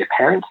 or maybe a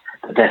parent,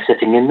 that they're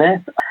sitting in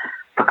there,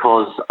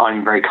 because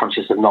I'm very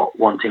conscious of not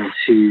wanting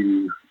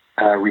to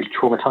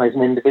re-traumatize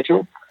an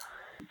individual,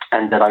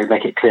 and that I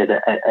make it clear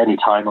that at any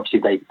time,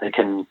 obviously, they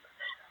can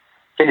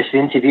finish the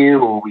interview,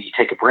 or we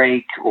take a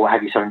break, or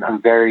have you. So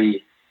I'm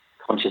very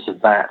conscious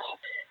of that.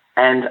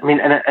 And I mean,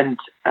 there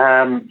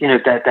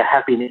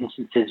have been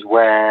instances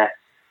where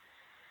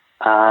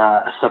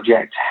a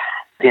subject,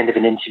 at the end of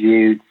an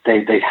interview,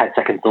 they've had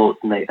second thoughts,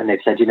 and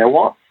they've said, you know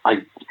what,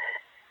 I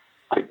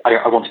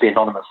want to be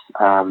anonymous.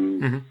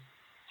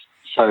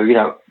 So,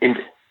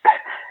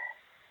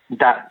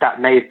 that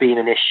may have been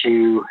an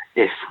issue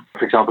if,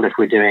 for example, if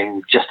we're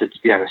doing just a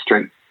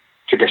straight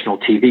traditional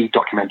TV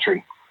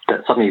documentary,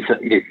 that suddenly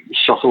you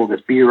shot all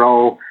this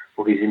B-roll,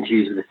 all these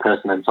interviews with this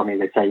person, and suddenly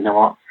they say, you know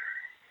what,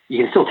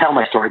 you can still tell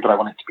my story, but I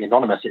want it to be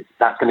anonymous.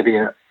 That's going to be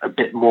a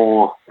bit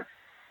more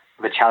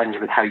of a challenge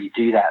with how you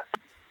do that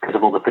because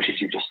of all the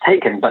footage you've just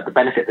taken. But the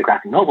benefit of the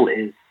graphic novel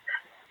is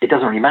it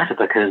doesn't really matter,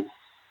 because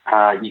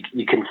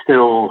you can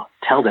still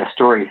tell their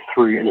story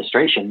through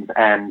illustrations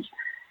and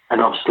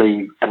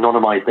obviously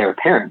anonymize their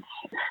appearance.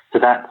 So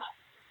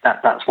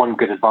that's one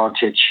good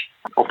advantage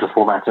of the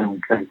format,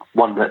 and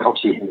one that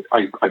obviously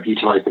I've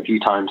utilized a few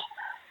times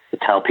to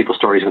tell people's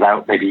stories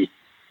without maybe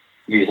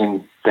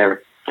using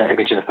their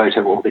image in a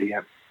photo or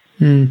video.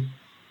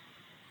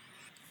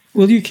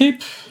 Will you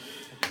keep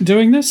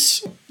doing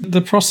this?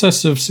 The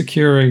process of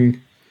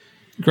securing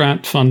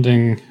grant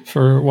funding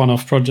for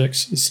one-off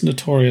projects is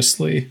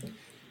notoriously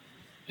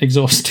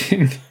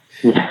exhausting.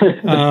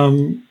 I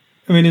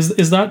mean,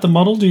 is that the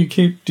model? Do you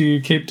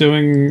keep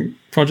doing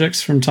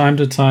projects from time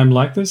to time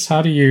like this?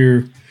 How do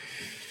you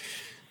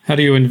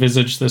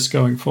envisage this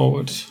going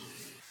forward?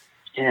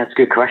 Yeah, it's a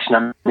good question.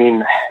 I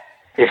mean,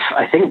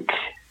 to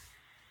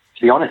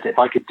be honest, if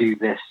I could do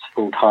this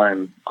full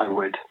time, I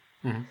would.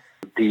 Mm-hmm.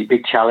 The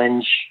big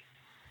challenge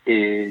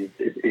is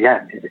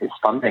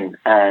funding,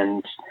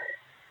 and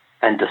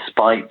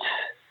despite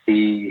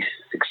the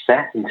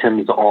success in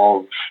terms of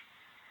awards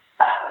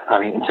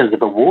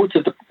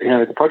of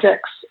the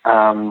projects,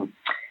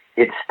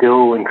 it's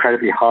still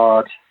incredibly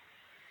hard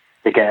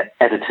to get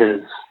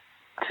editors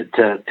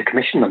to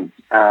commission them,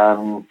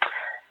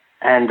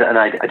 and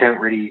I don't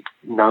really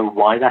know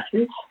why that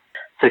is.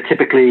 So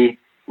typically,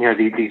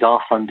 these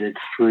are funded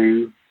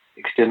through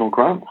external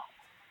grants,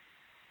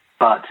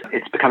 but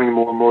it's becoming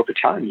more and more of a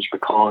challenge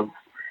because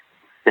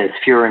there's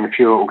fewer and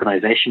fewer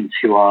organizations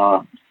who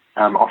are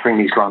offering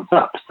these grants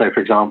up. So, for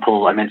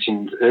example, I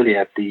mentioned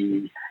earlier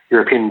the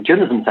European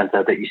Journalism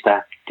Centre that used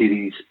to do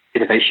these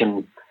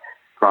innovation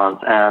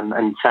grants,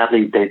 and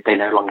sadly they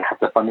no longer have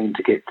the funding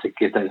to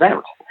give those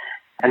out.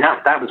 And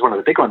that was one of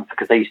the big ones,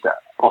 because they used to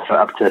offer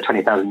up to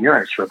 20,000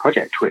 euros for a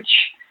project,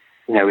 which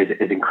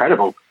is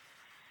incredible.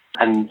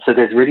 And so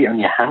there's really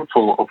only a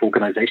handful of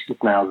organizations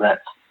now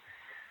that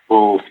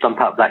will stump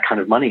up that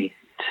kind of money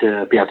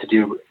to be able to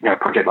do a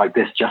project like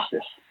this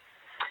justice.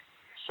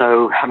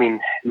 So, I mean,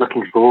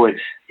 looking forward,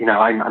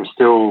 I'm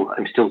still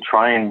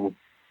trying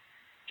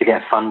to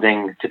get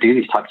funding to do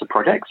these types of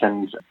projects,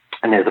 and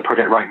there's a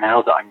project right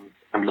now that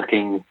I'm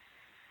looking,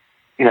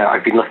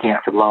 I've been looking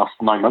at for the last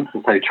 9 months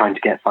or so, trying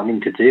to get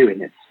funding to do,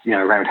 and it's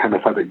around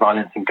homophobic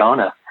violence in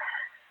Ghana,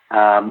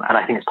 and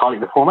I think it's partly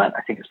the format.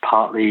 I think it's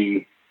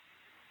partly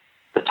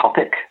the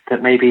topic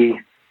that maybe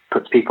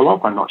puts people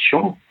off. I'm not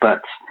sure,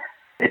 but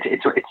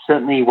it's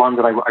certainly one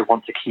that I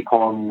want to keep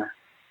on.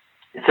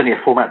 It's certainly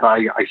a format that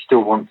I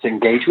still want to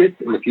engage with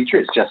in the future.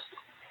 It's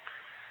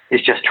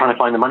just trying to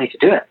find the money to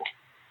do it.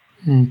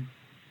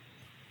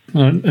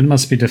 Well, it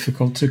must be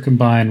difficult to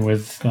combine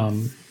with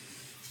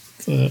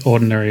the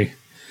ordinary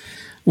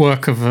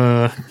work of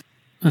a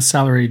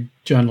salaried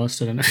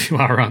journalist. I don't know if you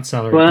are on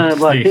salary.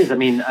 Well, it is. I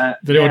mean,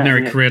 the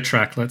ordinary career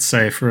track, let's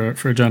say, for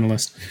a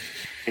journalist.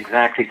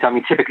 Exactly. So, I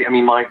mean, typically,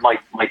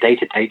 my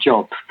day-to-day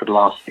job for the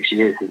last 6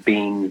 years has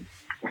been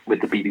with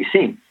the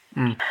BBC,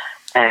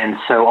 and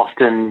so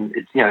often,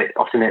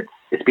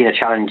 it's been a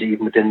challenge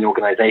even within the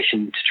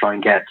organisation to try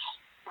and get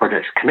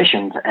projects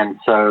commissioned. And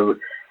so,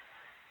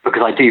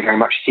 because I do very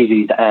much see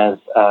these as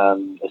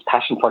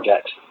passion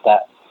projects,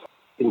 that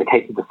in the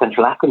case of the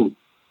Central African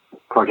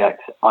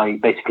project, I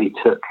basically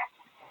took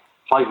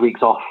 5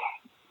 weeks off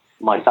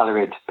my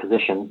salaried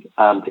position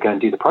to go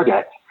and do the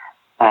project.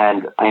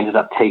 And I ended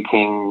up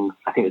taking,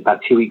 I think it was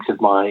about 2 weeks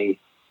of my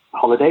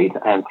holidays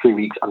and 3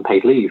 weeks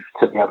unpaid leave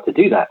to be able to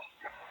do that.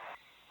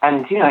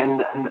 And,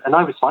 and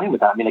I was fine with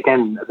that. I mean,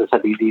 again, as I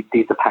said,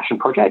 these are passion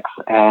projects.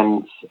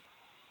 And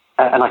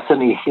I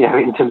certainly,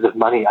 in terms of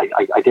money,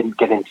 I didn't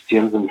get into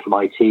journalism from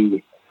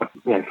IT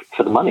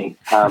for the money.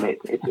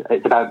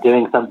 It's about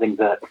doing something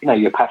that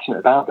you're passionate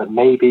about that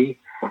maybe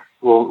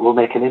will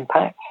make an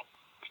impact.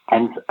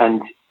 And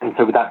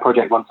so with that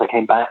project, once I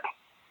came back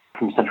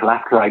from Central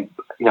Africa, I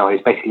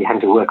was basically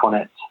having to work on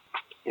it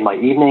in my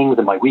evenings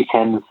and my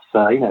weekends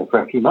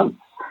for a few months.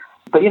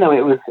 But it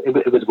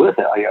was worth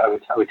it.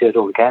 I would do it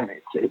all again.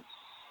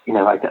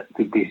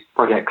 These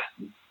projects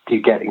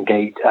do get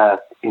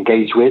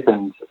engaged with,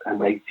 and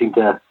they seem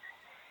to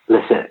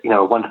elicit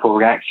a wonderful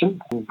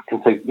reaction. And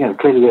so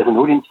clearly there's an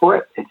audience for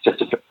it. It's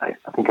just I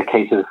think a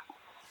case of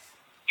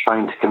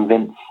trying to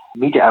convince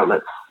media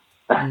outlets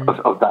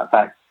of that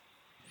fact.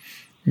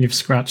 You've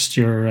scratched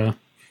your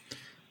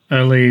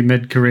early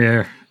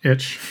mid-career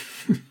itch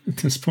at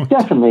this point.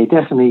 Definitely,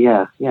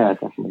 yeah,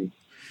 definitely.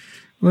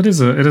 Well, it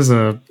is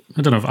a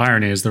I don't know if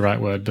irony is the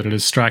right word, but it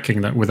is striking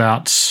that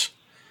without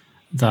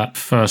that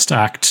first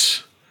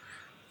act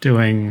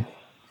doing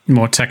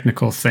more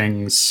technical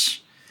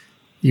things,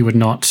 you would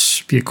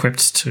not be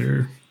equipped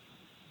to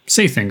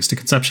see things, to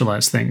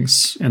conceptualize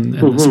things in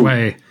this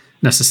way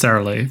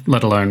necessarily,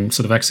 let alone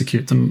sort of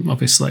execute them,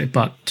 obviously,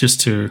 but just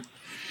to,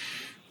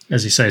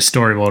 as you say,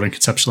 storyboard and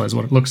conceptualize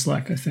what it looks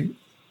like. I think,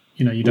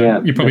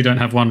 you probably don't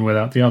have one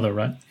without the other,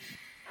 right?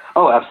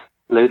 Oh,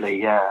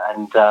 absolutely, yeah.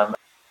 And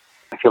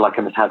I feel like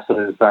I must have sort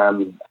of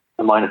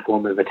a minor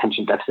form of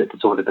attention deficit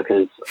disorder,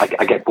 because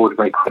I get bored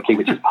very quickly,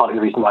 which is partly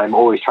the reason why I'm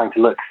always trying to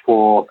look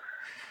for,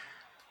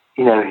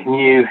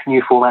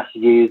 new formats to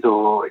use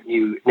or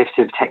new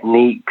innovative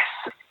techniques.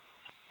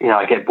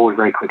 I get bored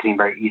very quickly and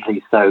very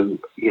easily. So,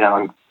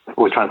 I'm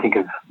always trying to think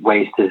of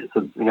ways to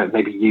sort of,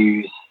 maybe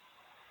use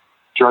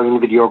drone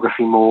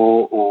videography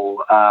more,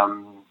 or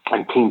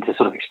I'm keen to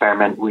sort of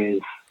experiment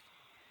with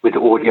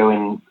audio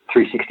and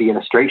 360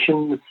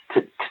 illustrations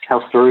to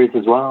tell stories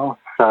as well.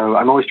 So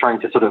I'm always trying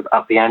to sort of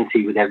up the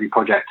ante with every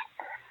project.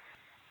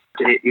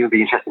 It would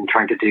be interesting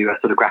trying to do a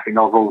sort of graphic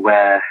novel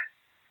where,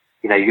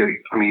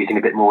 I'm using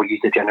a bit more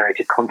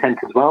user-generated content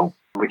as well,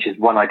 which is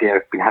one idea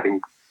I've been having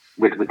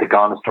with the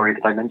Ghana story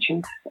that I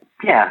mentioned.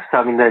 Yeah, so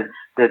I mean,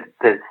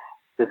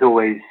 there's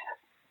always,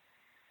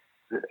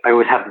 I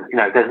always have,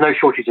 there's no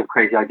shortage of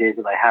crazy ideas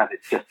that I have.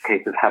 It's just a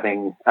case of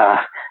having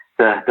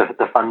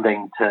the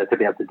funding to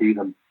be able to do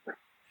them.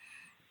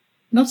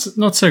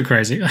 Not so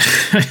crazy.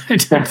 I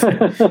don't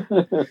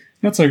think.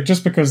 Not so,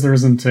 just because there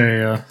isn't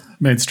a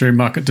mainstream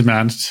market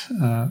demand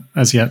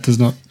as yet does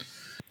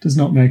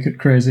not make it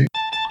crazy.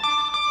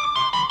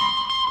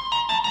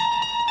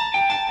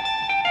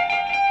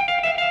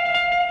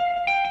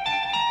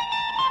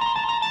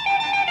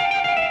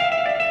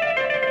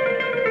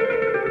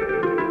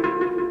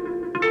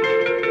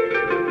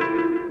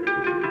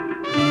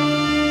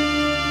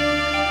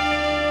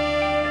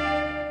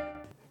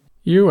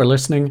 You are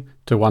listening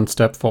to One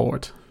Step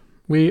Forward.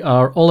 We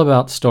are all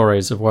about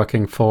stories of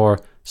working for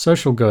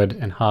social good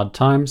in hard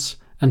times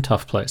and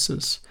tough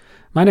places.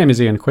 My name is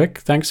Ian Quick.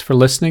 Thanks for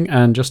listening,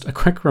 and just a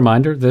quick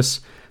reminder,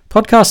 this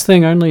podcast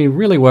thing only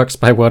really works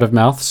by word of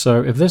mouth,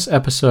 so if this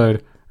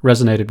episode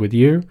resonated with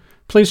you,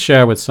 please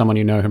share with someone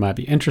you know who might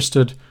be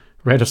interested,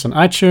 rate us on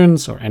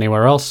iTunes or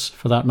anywhere else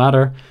for that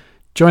matter.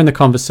 Join the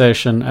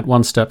conversation at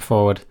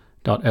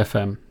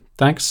onestepforward.fm.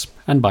 Thanks,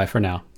 and bye for now.